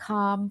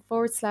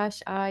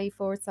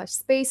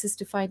twitter.com/i/spaces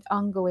to find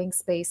ongoing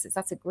spaces.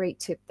 That's a great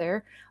tip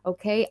there.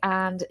 Okay.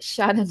 And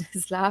Shannon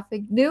is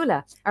laughing.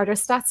 Nuala, are there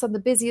stats on the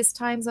busiest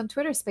times on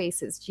Twitter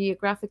spaces,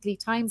 geographically,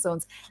 time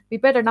zones? We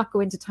better not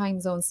go into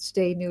time zones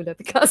today, Nuala,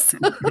 because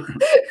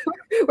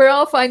we're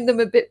all finding them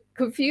a bit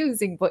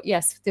confusing. But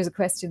yes, there's a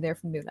question there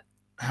from Nuala.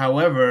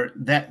 However,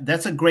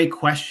 that's a great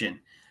question.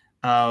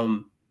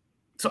 So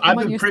I've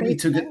been privy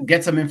to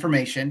get some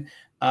information.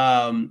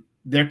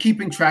 They're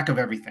keeping track of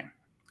everything.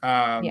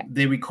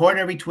 They record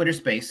every Twitter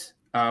space,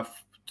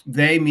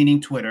 they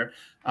meaning Twitter,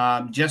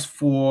 just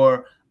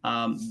for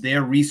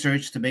their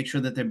research to make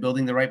sure that they're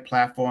building the right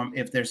platform.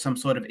 If there's some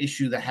sort of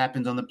issue that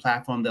happens on the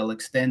platform, they'll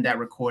extend that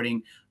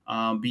recording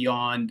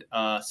beyond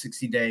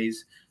 60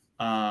 days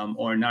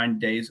or 90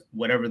 days,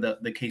 whatever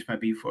the case might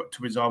be, to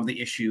resolve the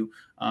issue.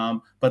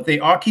 But they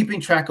are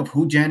keeping track of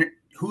who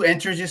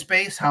enters your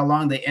space, how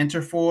long they enter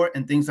for,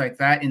 and things like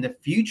that. In the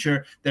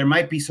future, there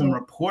might be some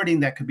reporting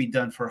that could be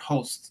done for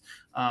hosts.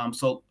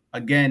 So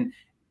again,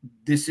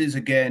 this is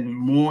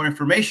more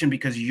information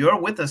because you're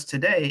with us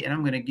today, and I'm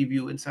going to give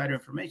you insider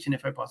information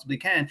if I possibly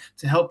can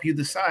to help you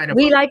decide.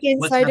 We like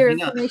insider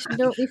information,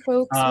 don't we,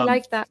 folks? We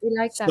like that. We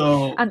like that.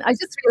 And I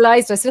just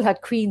realized I still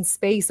had Queen's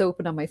space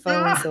open on my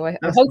phone, so I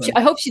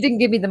hope she didn't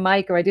give me the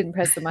mic, or I didn't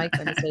press the mic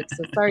by mistake.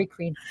 So sorry,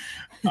 Queen.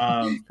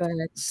 Go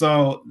ahead.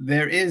 So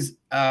there is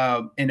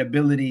an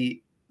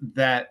ability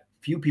that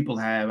few people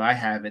have. I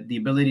have it, the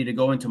ability to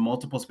go into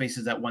multiple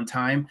spaces at one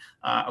time.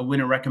 I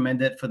wouldn't recommend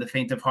it for the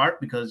faint of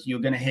heart because you're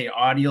going to hear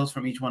audios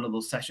from each one of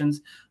those sessions.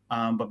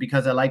 But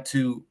because I like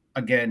to,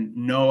 again,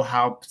 know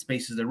how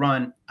spaces are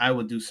run, I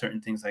would do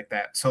certain things like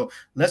that. So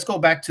let's go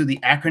back to the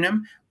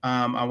acronym.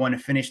 I want to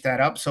finish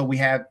that up. So we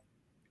have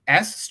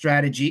S,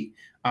 strategy,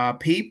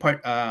 P,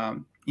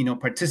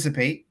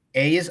 participate,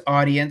 A is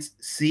audience,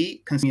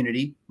 C,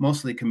 community,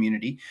 mostly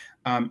community,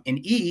 and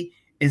E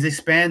is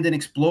expand and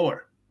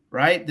explore.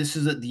 Right? This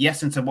is the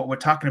essence of what we're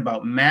talking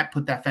about. Matt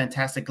put that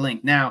fantastic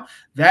link. Now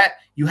that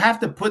you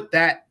have to put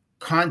that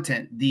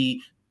content,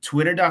 the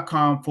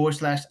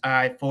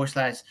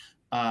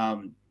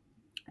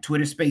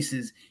twitter.com/i/Twitter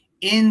spaces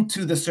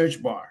into the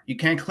search bar. You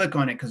can't click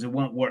on it because it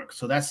won't work.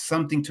 So that's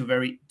something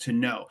to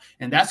know.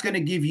 And that's going to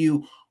give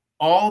you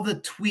all the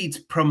tweets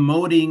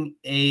promoting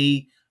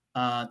a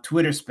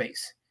Twitter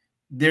Space.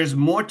 There's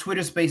more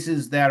Twitter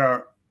Spaces that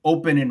are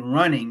open and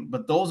running,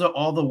 but those are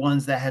all the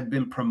ones that have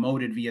been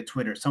promoted via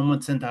Twitter. Someone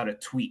sent out a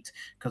tweet,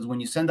 because when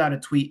you send out a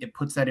tweet, it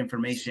puts that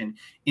information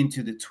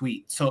into the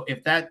tweet. So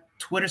if that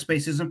Twitter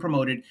Space isn't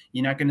promoted,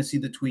 you're not going to see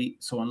the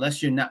tweet. So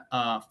unless you're not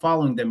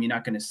following them, you're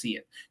not going to see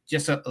it.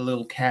 Just a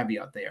little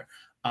caveat there.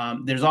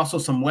 There's also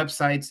some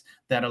websites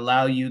that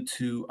allow you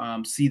to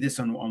see this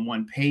on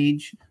one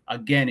page.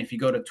 Again, if you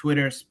go to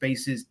Twitter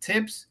Spaces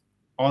tips,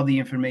 all the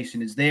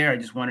information is there. I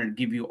just wanted to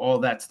give you all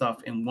that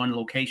stuff in one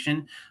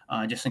location,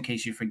 just in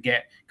case you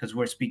forget, because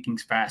we're speaking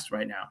fast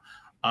right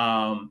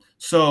now.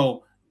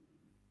 So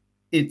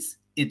it's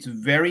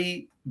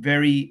very,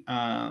 very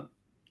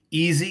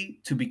easy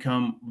to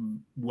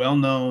become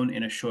well-known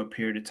in a short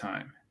period of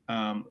time.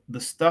 The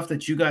stuff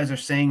that you guys are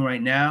saying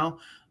right now,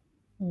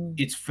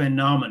 it's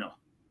phenomenal.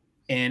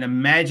 And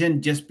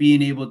imagine just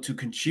being able to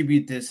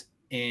contribute this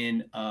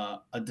in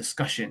a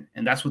discussion.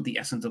 And that's what the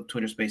essence of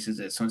Twitter Spaces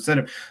is. So instead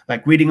of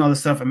like reading all the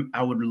stuff,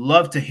 I would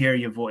love to hear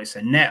your voice.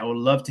 Annette, I would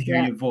love to hear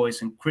your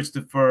voice. And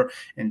Christopher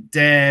and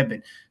Deb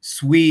and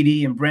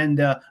Sweetie and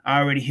Brenda. I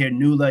already hear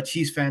Nuala.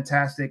 She's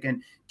fantastic.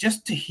 And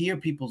just to hear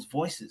people's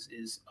voices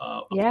is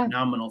a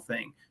phenomenal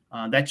thing.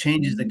 That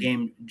changes the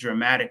game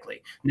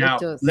dramatically. Now,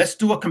 let's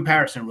do a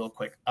comparison real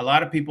quick. A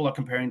lot of people are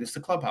comparing this to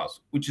Clubhouse,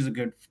 which is a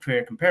good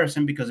fair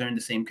comparison because they're in the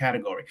same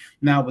category.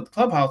 Now, with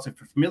Clubhouse, if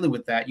you're familiar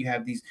with that, you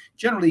have these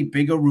generally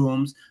bigger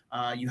rooms.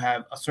 You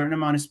have a certain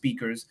amount of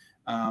speakers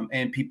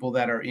and people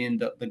that are in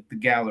the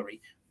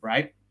gallery,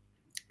 right?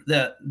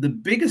 The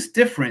biggest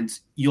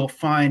difference you'll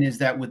find is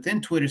that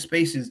within Twitter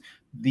Spaces,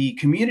 the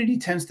community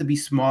tends to be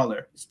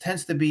smaller. It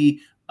tends to be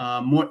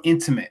more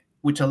intimate,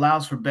 which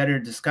allows for better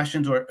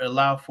discussions or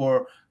allow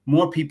for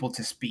more people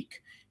to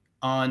speak.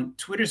 On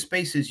Twitter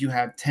Spaces, you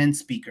have 10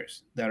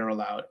 speakers that are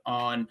allowed.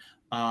 On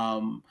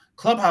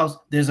Clubhouse,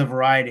 there's a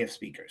variety of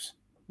speakers,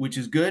 which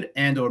is good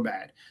and or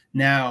bad.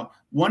 Now,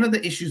 one of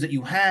the issues that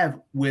you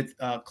have with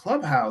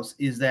Clubhouse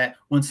is that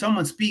when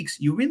someone speaks,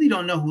 you really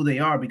don't know who they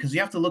are because you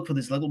have to look for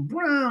this little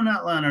brown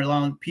outline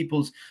along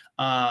people's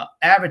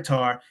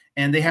avatar,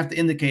 and they have to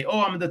indicate,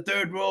 oh, I'm in the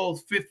third row,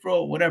 fifth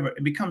row, whatever.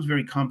 It becomes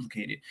very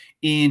complicated.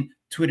 In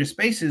Twitter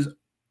Spaces,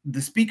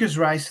 the speakers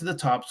rise to the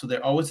top, so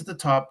they're always at the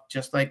top,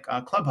 just like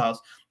Clubhouse.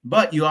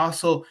 But you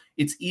also,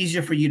 it's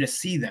easier for you to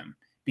see them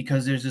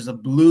because there's a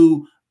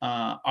blue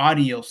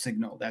audio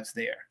signal that's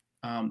there.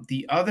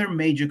 The other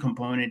major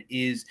component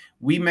is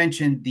we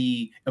mentioned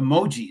the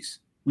emojis.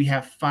 We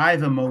have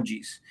 5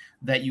 emojis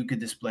that you could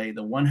display: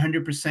 the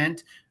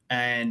 100%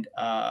 and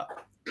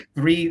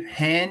 3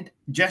 hand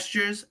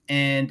gestures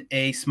and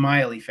a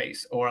smiley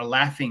face or a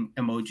laughing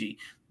emoji.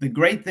 The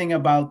great thing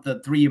about the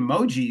 3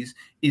 emojis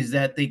is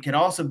that they could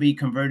also be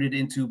converted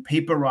into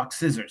paper, rock,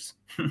 scissors.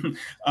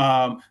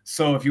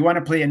 So if you want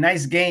to play a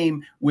nice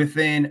game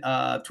within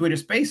Twitter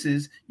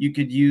Spaces, you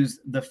could use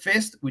the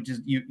fist, which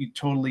is you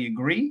totally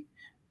agree.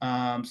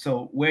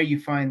 So where you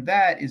find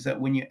that is that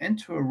when you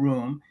enter a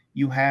room,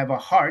 you have a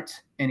heart.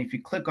 And if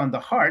you click on the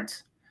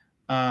heart,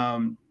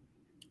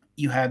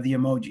 you have the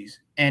emojis.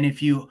 And if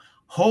you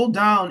hold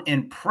down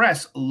and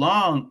press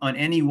long on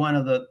any one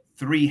of the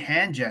 3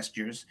 hand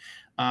gestures,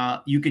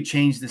 you could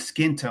change the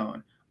skin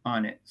tone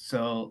on it.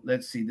 So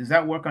let's see. Does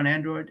that work on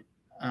Android?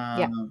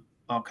 Yeah.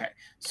 Okay.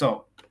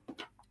 So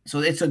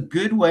it's a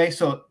good way.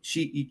 So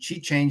she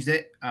changed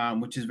it,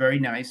 which is very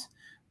nice.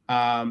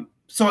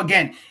 So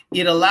again,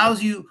 it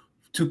allows you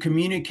to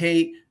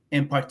communicate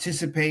and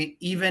participate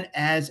even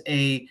as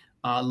a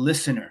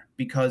listener,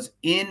 because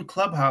in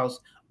Clubhouse,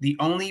 the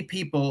only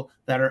people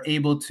that are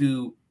able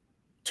to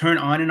turn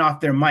on and off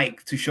their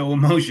mic to show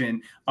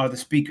emotion are the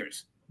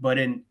speakers. But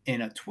in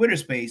a Twitter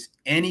Space,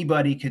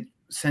 anybody could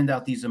send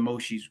out these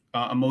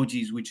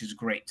emojis, which is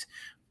great.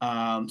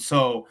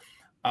 So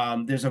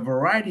there's a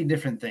variety of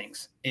different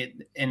things.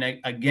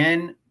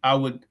 Again, I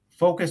would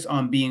focus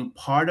on being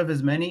part of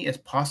as many as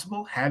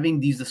possible, having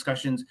these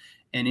discussions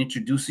and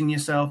introducing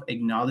yourself,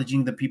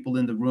 acknowledging the people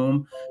in the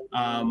room.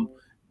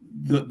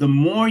 The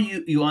more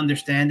you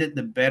understand it,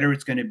 the better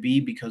it's going to be,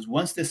 because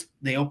once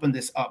they open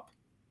this up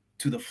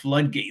to the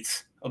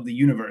floodgates of the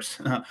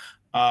universe,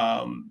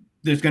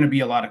 there's going to be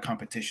a lot of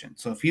competition.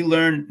 So if you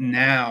learn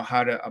now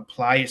how to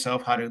apply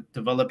yourself, how to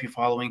develop your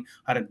following,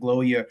 how to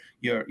grow your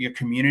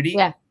community,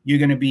 you're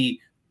going to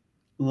be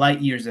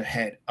light years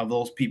ahead of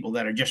those people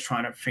that are just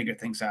trying to figure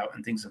things out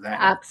and things of that.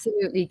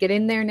 Absolutely. Get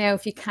in there now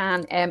if you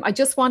can. I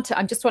just want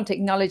to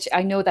acknowledge,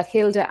 I know that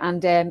Hilda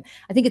and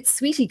I think it's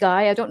Sweetie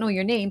Guy, I don't know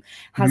your name,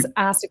 has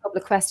asked a couple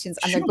of questions,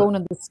 and they're going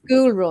on the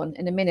school run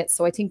in a minute.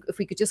 So I think if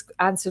we could just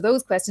answer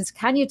those questions.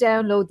 Can you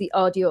download the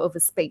audio of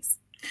a space?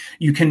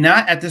 You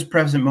cannot at this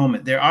present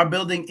moment. They are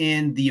building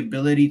in the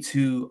ability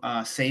to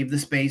save the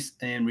space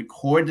and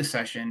record the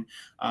session.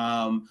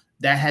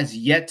 That has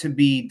yet to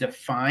be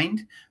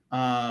defined.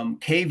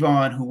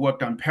 Kayvon, who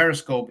worked on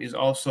Periscope, is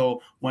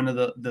also one of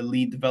the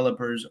lead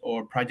developers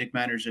or project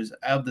managers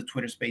of the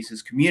Twitter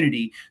Spaces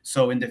community.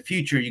 So in the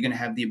future, you're going to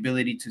have the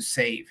ability to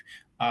save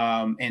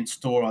and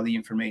store all the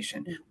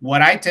information.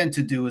 What I tend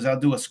to do is I'll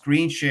do a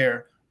screen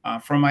share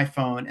from my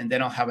phone, and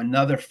then I'll have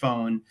another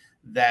phone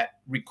that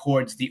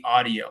records the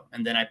audio,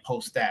 and then I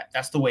post that.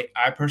 That's the way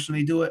I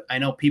personally do it. I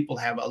know people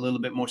have a little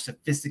bit more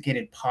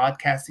sophisticated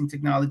podcasting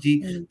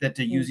technology that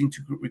they're using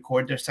to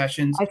record their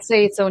sessions. I'd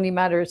say it's only a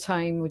matter of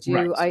time. Would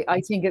you? Right. I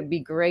think it'd be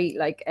great.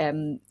 Like,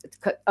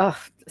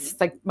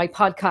 it's like my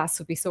podcast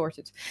would be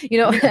sorted, you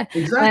know. Yeah,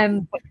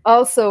 exactly.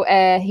 Also,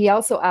 he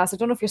also asked, I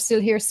don't know if you're still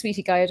here,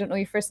 sweetie guy. I don't know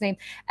your first name.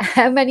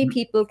 How many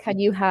people can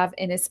you have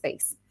in a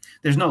space?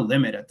 There's no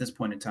limit at this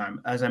point in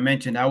time. As I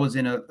mentioned, I was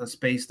in a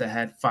space that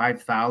had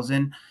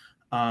 5,000.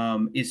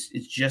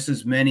 It's just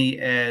as many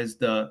as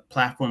the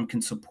platform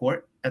can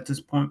support at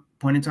this point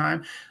in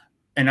time.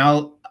 And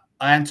I'll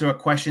answer a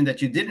question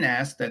that you didn't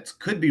ask that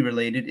could be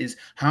related, is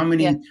how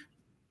many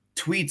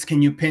tweets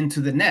can you pin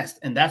to the nest?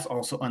 And that's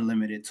also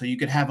unlimited. So you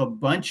could have a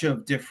bunch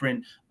of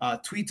different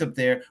tweets up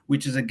there,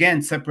 which is,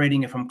 again,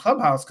 separating it from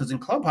Clubhouse, because in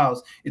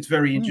Clubhouse, it's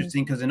very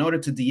interesting, because in order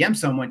to DM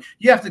someone,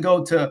 you have to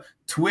go to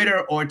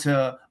Twitter or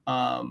to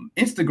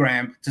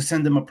Instagram to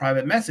send them a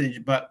private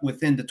message. But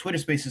within the Twitter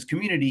Spaces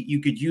community, you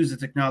could use the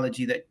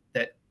technology that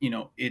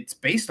it's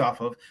based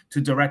off of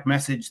to direct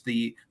message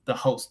the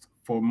host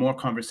for more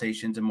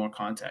conversations and more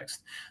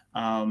context.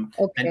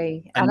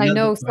 Okay. And I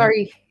know,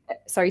 sorry,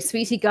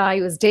 sweetie guy,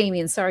 it was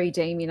Damien. Sorry,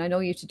 Damien. I know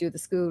you to do the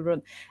school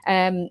run.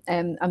 And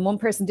one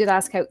person did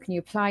ask, how can you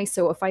apply?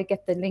 So if I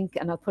get the link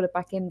and I'll put it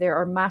back in there,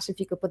 or Matt, if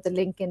you could put the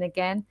link in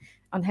again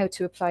on how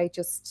to apply,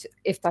 just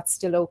if that's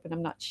still open,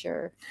 I'm not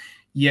sure.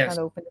 Yes,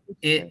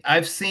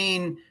 I've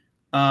seen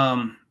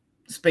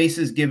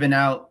spaces given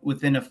out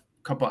within a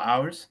couple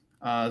hours,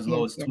 as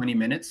low as 20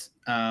 minutes.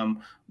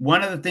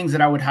 One of the things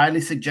that I would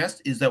highly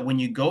suggest is that when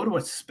you go to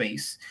a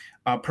space,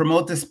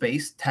 promote the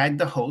space, tag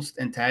the host,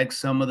 and tag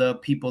some of the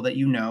people that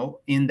you know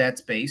in that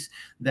space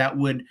that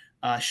would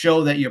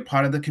show that you're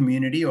part of the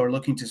community or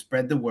looking to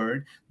spread the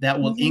word. That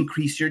will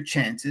increase your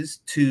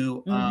chances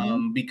to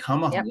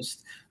become a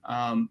host.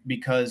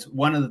 Because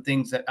one of the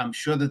things that I'm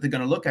sure that they're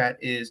going to look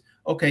at is,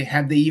 okay,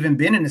 have they even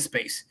been in a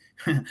space?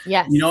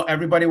 Yes.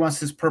 Everybody wants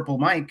this purple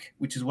mic,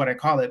 which is what I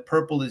call it.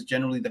 Purple is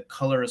generally the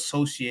color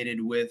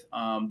associated with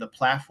the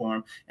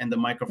platform, and the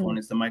microphone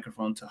is the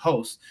microphone to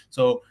host.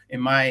 So in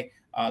my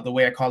the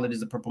way I call it is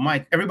the purple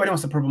mic. Everybody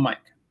wants a purple mic,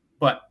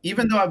 but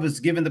even though I was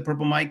given the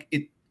purple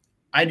mic,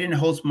 I didn't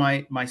host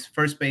my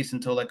first space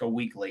until like a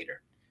week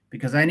later,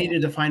 because I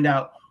needed to find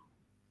out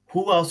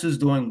who else is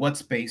doing what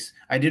space.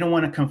 I didn't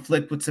want to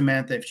conflict with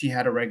Samantha if she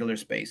had a regular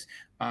space.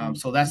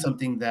 So that's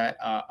something that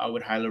I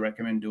would highly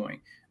recommend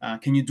doing.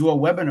 Can you do a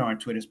webinar on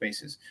Twitter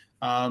Spaces?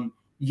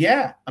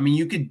 Yeah, I mean,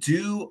 you could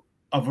do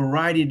a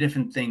variety of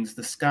different things.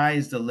 The sky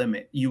is the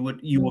limit. You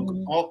would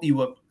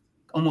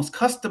almost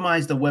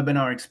customize the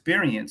webinar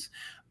experience.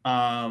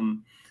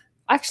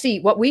 Actually,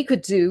 what we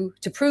could do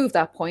to prove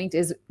that point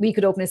is we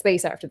could open a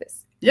space after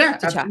this. Yeah,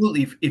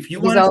 absolutely. If you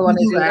want to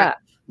do that,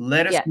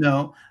 let us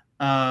know.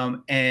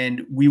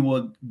 And we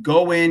will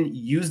go in,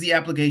 use the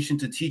application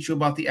to teach you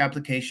about the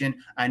application.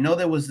 I know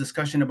there was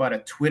discussion about a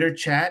Twitter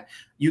chat.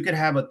 You could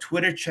have a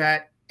Twitter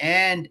chat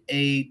and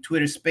a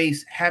Twitter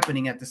space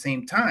happening at the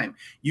same time.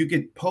 You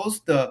could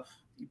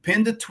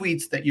pin the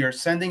tweets that you're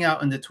sending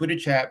out in the Twitter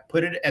chat,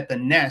 put it at the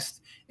nest,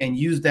 and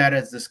use that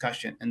as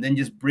discussion, and then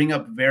just bring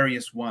up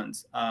various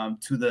ones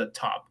to the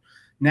top.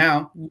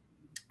 Now,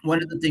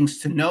 one of the things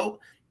to note,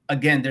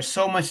 again, there's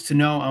so much to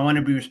know. I want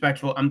to be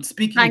respectful. I'm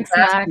speaking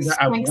fast because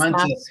I want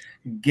to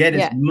get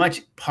as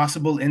much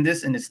possible in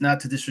this, and it's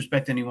not to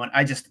disrespect anyone.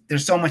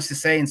 There's so much to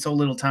say in so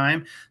little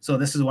time. So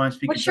this is why I'm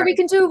speaking. Well, sure, we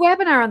can do a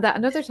webinar on that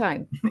another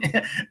time.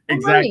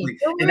 Exactly.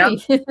 And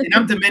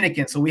I'm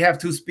Dominican, so we have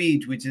two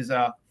speeds, which is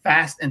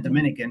fast and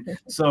Dominican.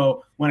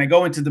 So when I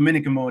go into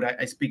Dominican mode,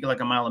 I speak like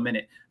a mile a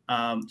minute.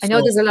 I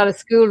know there's a lot of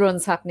school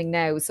runs happening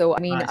now. So, I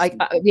mean,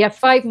 we have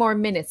 5 more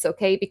minutes,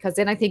 okay? Because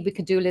then I think we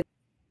could do a little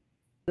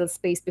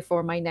space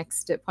before my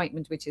next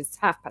appointment, which is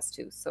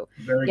 2:30. So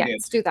yeah,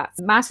 let's do that.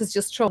 Matt has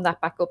just thrown that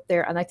back up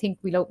there, and I think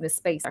we'll open a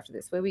space after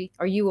this. Will we?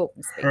 Or you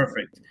open a space?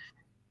 Perfect.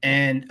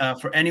 And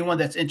for anyone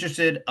that's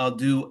interested, I'll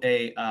do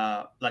a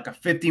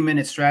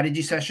 50-minute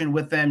strategy session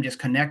with them. Just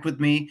connect with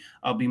me.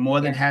 I'll be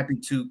more than happy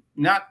to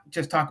not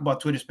just talk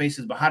about Twitter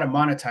Spaces, but how to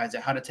monetize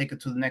it, how to take it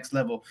to the next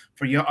level.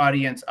 For your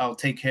audience, I'll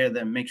take care of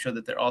them, make sure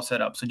that they're all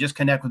set up. So just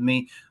connect with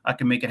me. I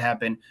can make it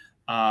happen.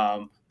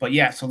 But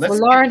yeah, so let's.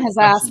 Well, Lauren has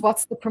asked,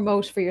 what's the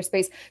promote for your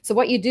space? So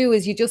what you do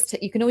is you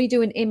can only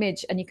do an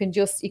image, and you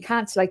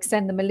can't like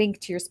send them a link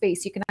to your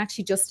space. You can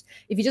actually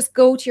if you just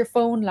go to your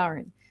phone,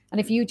 Lauren,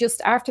 and if you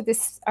just after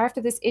this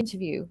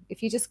interview,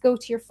 if you just go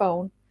to your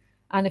phone,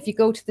 and if you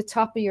go to the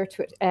top of your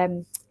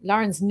Twitter,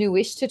 Lauren's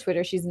newish to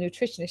Twitter. She's a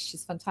nutritionist.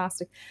 She's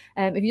fantastic.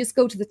 If you just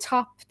go to the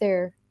top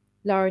there,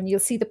 Lauren,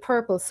 you'll see the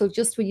purple. So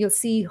just when you'll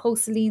see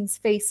Joseline's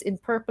face in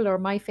purple or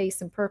my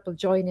face in purple,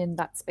 join in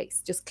that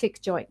space. Just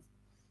click join.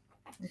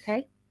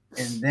 Okay.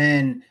 And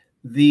then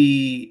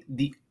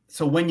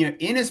so when you're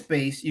in a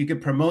space, you can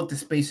promote the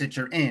space that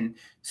you're in.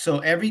 So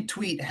every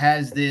tweet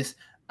has this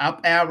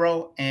up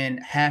arrow and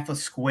half a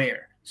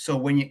square. So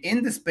when you're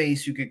in the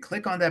space, you could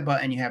click on that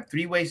button. You have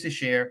 3 ways to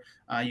share.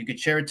 You could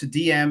share it to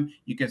DM.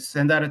 You could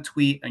send out a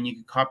tweet, and you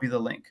could copy the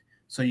link.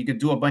 So you could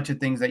do a bunch of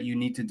things that you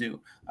need to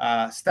do.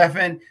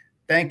 Stefan,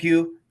 thank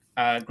you.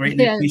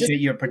 Greatly appreciate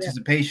your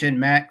participation.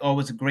 Matt,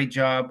 always a great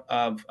job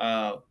of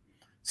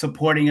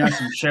supporting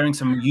us and sharing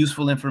some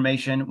useful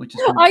information, which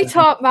is I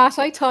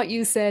thought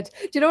you said,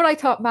 do you know what I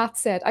thought Matt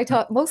said? I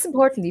thought, most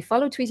importantly,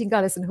 follow Tweeting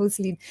Goddess and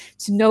Jocelyn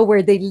to know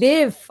where they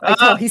live. I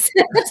thought he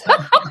said.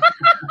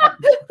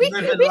 we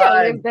don't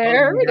live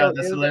there. Oh God,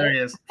 that's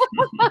hilarious.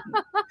 Well,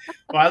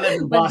 I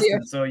live in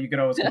Boston, so you could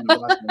always come to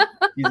Boston.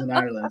 He's in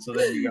Ireland, so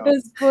there you go.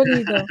 It's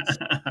funny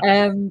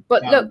though.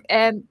 But look,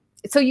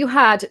 so you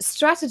had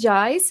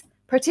strategize,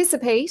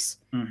 participate,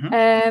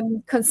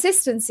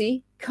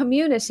 consistency,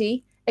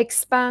 community,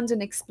 expand,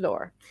 and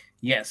explore.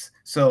 Yes.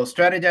 So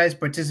strategize,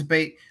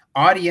 participate.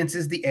 Audience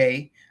is the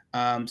A.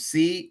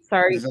 C,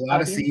 there's a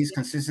lot of C's.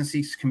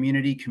 Consistency,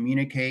 community,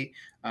 communicate.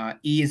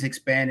 E is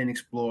expand and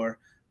explore.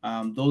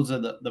 Those are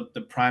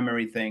the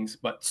primary things.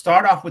 But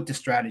start off with the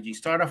strategy.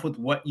 Start off with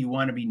what you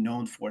want to be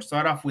known for.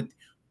 Start off with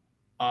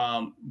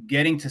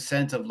getting to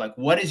sense of like,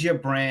 what is your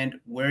brand?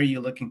 Where are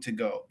you looking to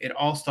go? It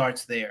all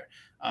starts there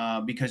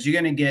because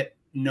you're going to get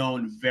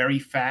known very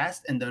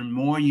fast. And the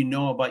more you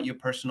know about your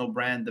personal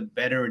brand, the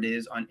better it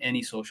is on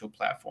any social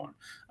platform.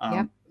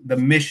 The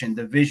mission,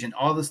 the vision,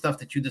 all the stuff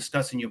that you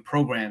discuss in your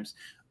programs,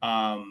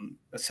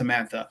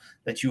 Samantha,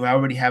 that you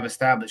already have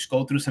established.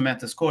 Go through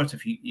Samantha's course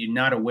if you're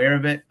not aware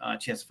of it.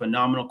 She has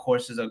phenomenal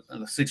courses, a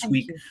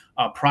 6-week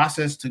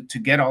process to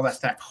get all that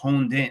stuff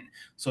honed in.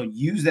 So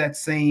use that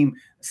same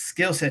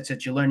skill sets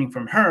that you're learning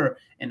from her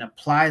and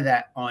apply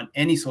that on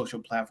any social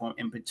platform,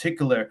 in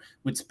particular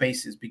with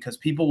Spaces, because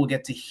people will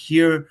get to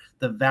hear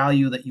the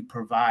value that you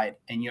provide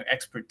and your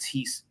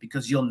expertise,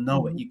 because you'll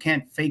know it. You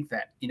can't fake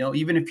that. You know,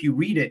 even if you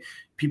read it,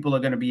 people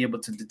are going to be able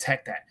to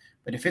detect that.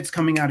 But if it's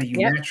coming out of you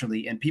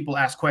naturally and people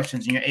ask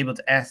questions and you're able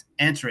to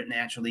answer it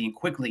naturally and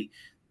quickly,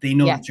 they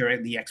know that you're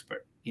the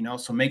expert, you know?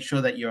 So make sure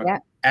that your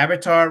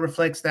avatar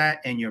reflects that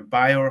and your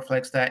bio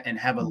reflects that, and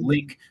have a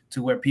link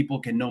to where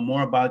people can know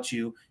more about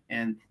you.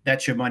 And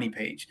that's your money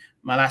page.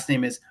 My last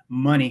name is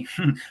Money,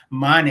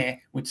 Mane,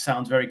 which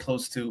sounds very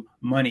close to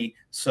money.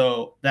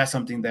 So that's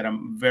something that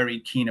I'm very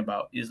keen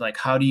about, is like,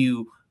 how do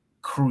you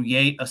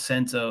create a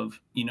sense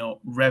of, you know,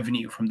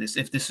 revenue from this,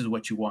 if this is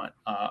what you want.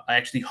 I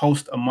actually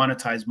host a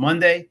Monetize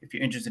Monday if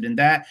you're interested in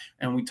that,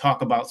 and we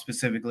talk about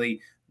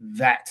specifically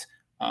that,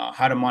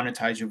 how to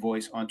monetize your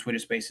voice on Twitter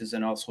Spaces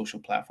and all social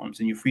platforms,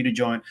 and you're free to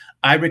join.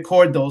 I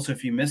record those, so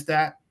if you missed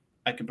that,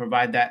 I can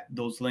provide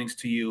those links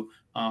to you.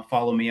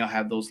 Follow me, I'll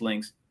have those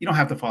links. You don't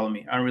have to follow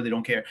me, I really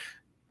don't care.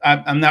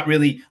 I'm not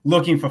really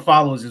looking for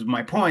follows is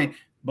my point,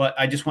 but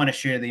I just want to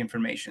share the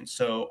information.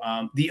 So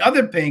the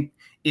other thing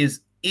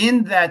is,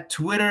 in that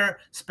Twitter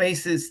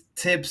Spaces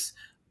tips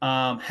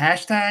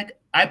hashtag,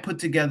 I put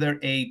together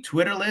a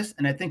Twitter list,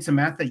 and I think,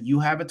 Samantha, you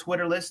have a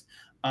Twitter list.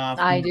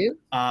 I do.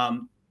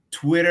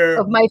 Twitter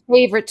of my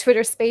favorite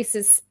Twitter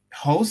Spaces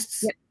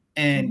hosts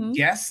and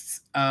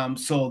guests.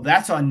 So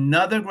that's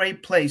another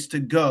great place to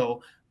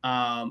go.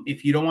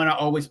 If you don't want to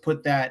always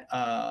put that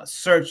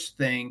search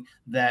thing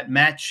that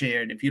Matt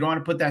shared, if you don't want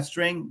to put that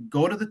string,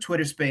 go to the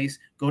Twitter space,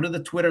 go to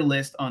the Twitter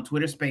list on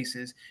Twitter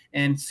Spaces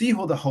and see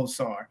who the hosts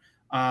are.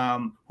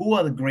 Who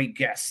are the great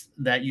guests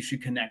that you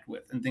should connect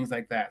with and things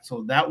like that.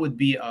 So that would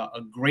be a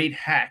great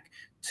hack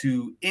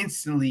to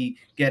instantly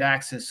get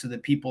access to the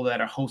people that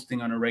are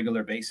hosting on a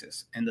regular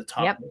basis and the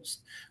top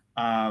host.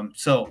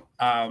 So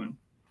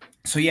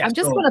yeah. I'm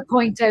just going to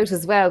point out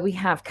as well, we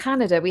have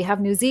Canada, we have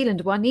New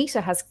Zealand.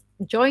 Juanita has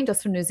joined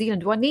us from New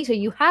Zealand. Juanita,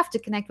 you have to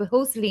connect with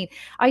Jocelyn.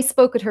 I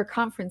spoke at her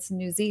conference in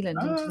New Zealand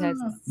in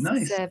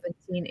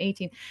 2017,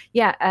 18.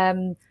 Yeah.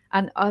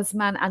 And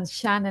Osman and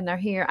Shannon are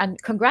here.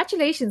 And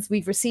congratulations,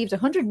 we've received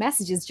 100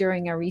 messages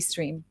during our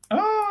restream.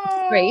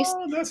 Oh, great.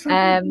 That's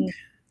fantastic.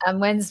 And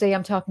Wednesday,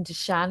 I'm talking to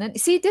Shannon.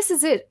 See, this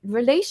is it.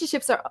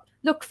 Relationships are,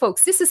 look,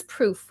 folks, this is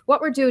proof.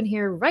 What we're doing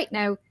here right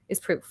now is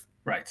proof.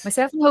 Right.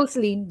 Myself and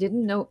Jocelyn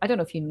didn't know, I don't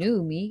know if you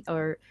knew me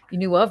or you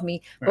knew of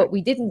me, but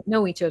we didn't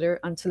know each other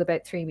until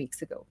about 3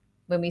 weeks ago,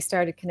 when we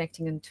started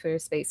connecting in Twitter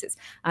Spaces.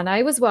 And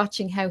I was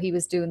watching how he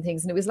was doing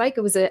things, and it was like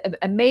it was a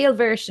male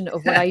version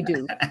of what I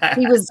do.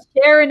 He was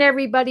sharing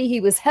everybody,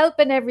 he was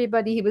helping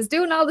everybody, he was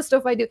doing all the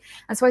stuff I do.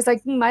 And so I was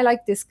like, I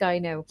like this guy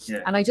now.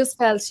 And I just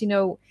felt, you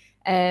know,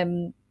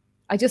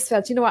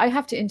 I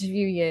have to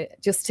interview you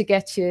just to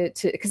get you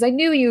to, because I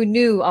knew you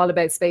knew all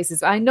about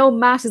Spaces. I know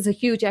Matt is a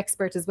huge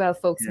expert as well,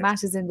 folks.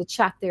 Matt is in the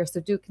chat there, so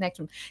do connect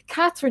with him.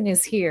 Catherine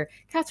is here.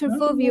 Catherine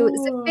Fulvio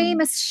is a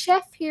famous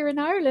chef here in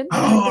Ireland.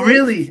 Oh,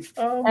 really?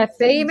 A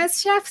famous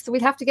chef, so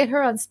we'll have to get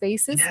her on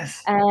Spaces.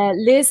 Yes.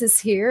 Liz is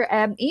here.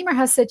 Emer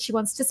has said she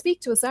wants to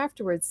speak to us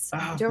afterwards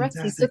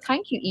directly. Fantastic. So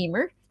thank you,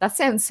 Emer. That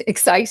sounds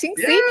exciting.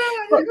 Yeah, see?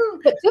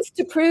 But just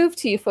to prove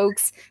to you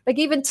folks, like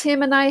even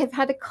Tim and I have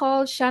had a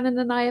call, Shannon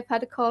and I have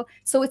had a call.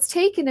 So it's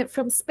taken it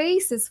from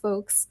Spaces,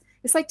 folks.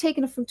 It's like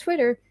taking it from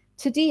Twitter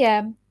to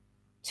DM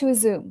to a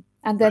Zoom.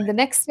 And then the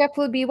next step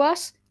will be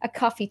what? A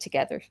coffee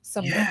together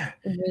someday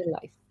in real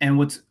life. And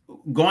what's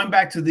going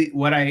back to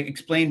what I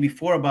explained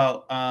before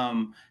about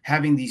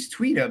having these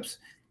tweet ups,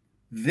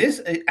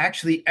 this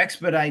actually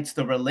expedites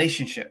the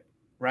relationship,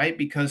 right?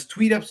 Because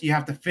tweet ups, you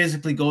have to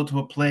physically go to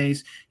a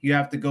place, you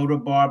have to go to a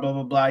bar, blah,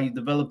 blah, blah. You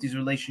develop these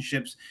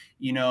relationships,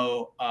 you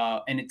know,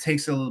 and it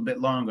takes a little bit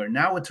longer.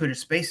 Now with Twitter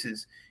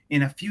Spaces,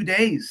 in a few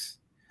days,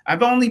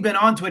 I've only been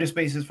on Twitter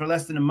Spaces for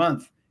less than a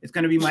month. It's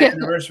going to be my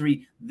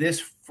anniversary this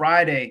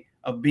Friday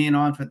of being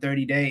on for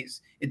 30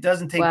 days. It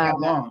doesn't take that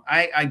long.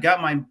 I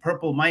got my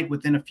purple mic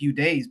within a few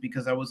days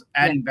because I was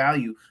adding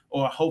value,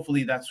 or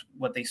hopefully that's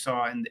what they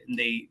saw, and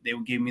they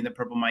would give me the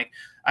purple mic.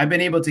 I've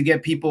been able to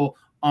get people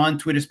on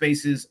Twitter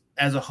Spaces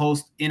as a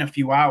host in a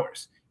few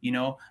hours, you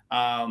know,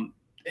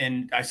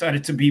 and I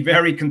started to be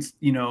very,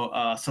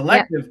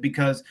 selective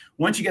because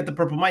once you get the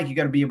purple mic, you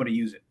got to be able to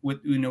use it. With,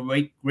 you know,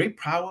 great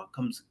power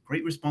comes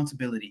great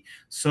responsibility.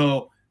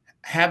 So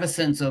have a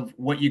sense of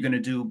what you're going to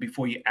do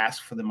before you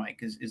ask for the mic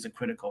is a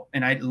critical.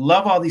 And I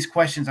love all these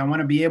questions. I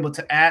want to be able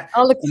to add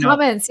all the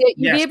comments.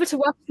 You'll be able to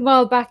watch them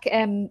all back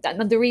on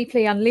the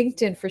replay on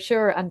LinkedIn for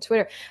sure, and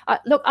Twitter.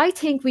 Look, I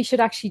think we should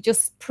actually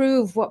just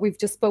prove what we've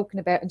just spoken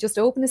about and just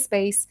open a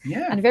space.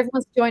 And if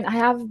everyone's joined, I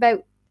have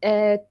about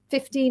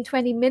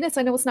 15-20 minutes.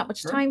 I know it's not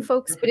much time,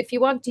 folks, but if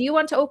you want, do you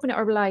want to open it,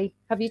 or will I?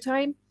 Have you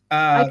time?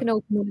 I can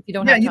open it if you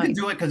don't have time. Yeah, you can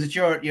do it because it's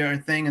your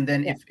thing, and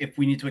then if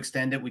we need to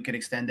extend it, we could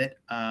extend it,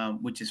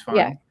 which is fine.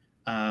 Yeah.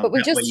 But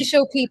we just to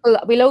show people,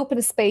 we'll open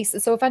a space.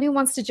 So if anyone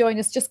wants to join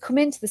us, just come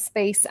into the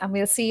space and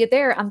we'll see you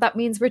there. And that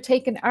means we're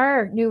taking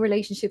our new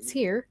relationships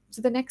here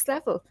to the next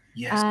level.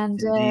 Yes, and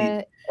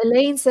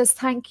Elaine says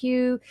thank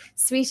you.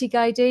 Sweetie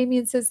Guy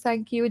Damien says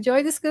thank you.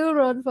 Enjoy the school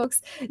run,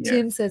 folks.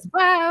 Tim says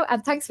wow,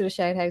 and thanks for the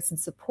shout outs and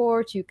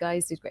support. You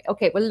guys did great.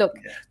 Okay, well look,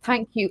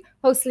 thank you,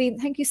 Hosteline.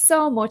 Thank you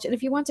so much. And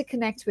if you want to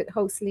connect with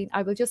Hosteline,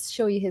 I will just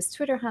show you his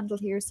Twitter handle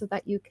here so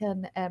that you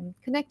can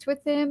connect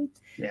with him.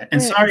 Yeah,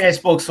 and sorry I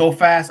spoke so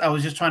fast. I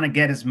was just trying to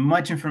get as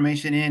much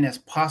information in as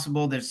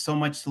possible. There's so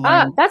much to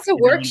learn. That's a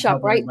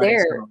workshop right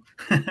there.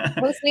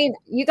 Hosteline,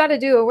 you got to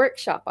do a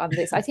workshop on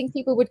this. I think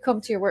people would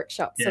come to your workshop.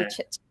 So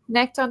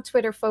connect on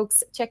Twitter,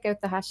 folks. Check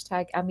out the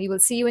hashtag, and we will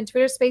see you in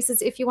Twitter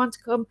Spaces if you want to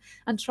come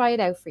and try it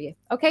out for you.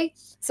 Okay,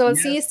 so I'll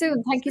see you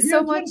soon. Thank you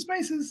so much.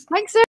 Spaces. Thanks, sir.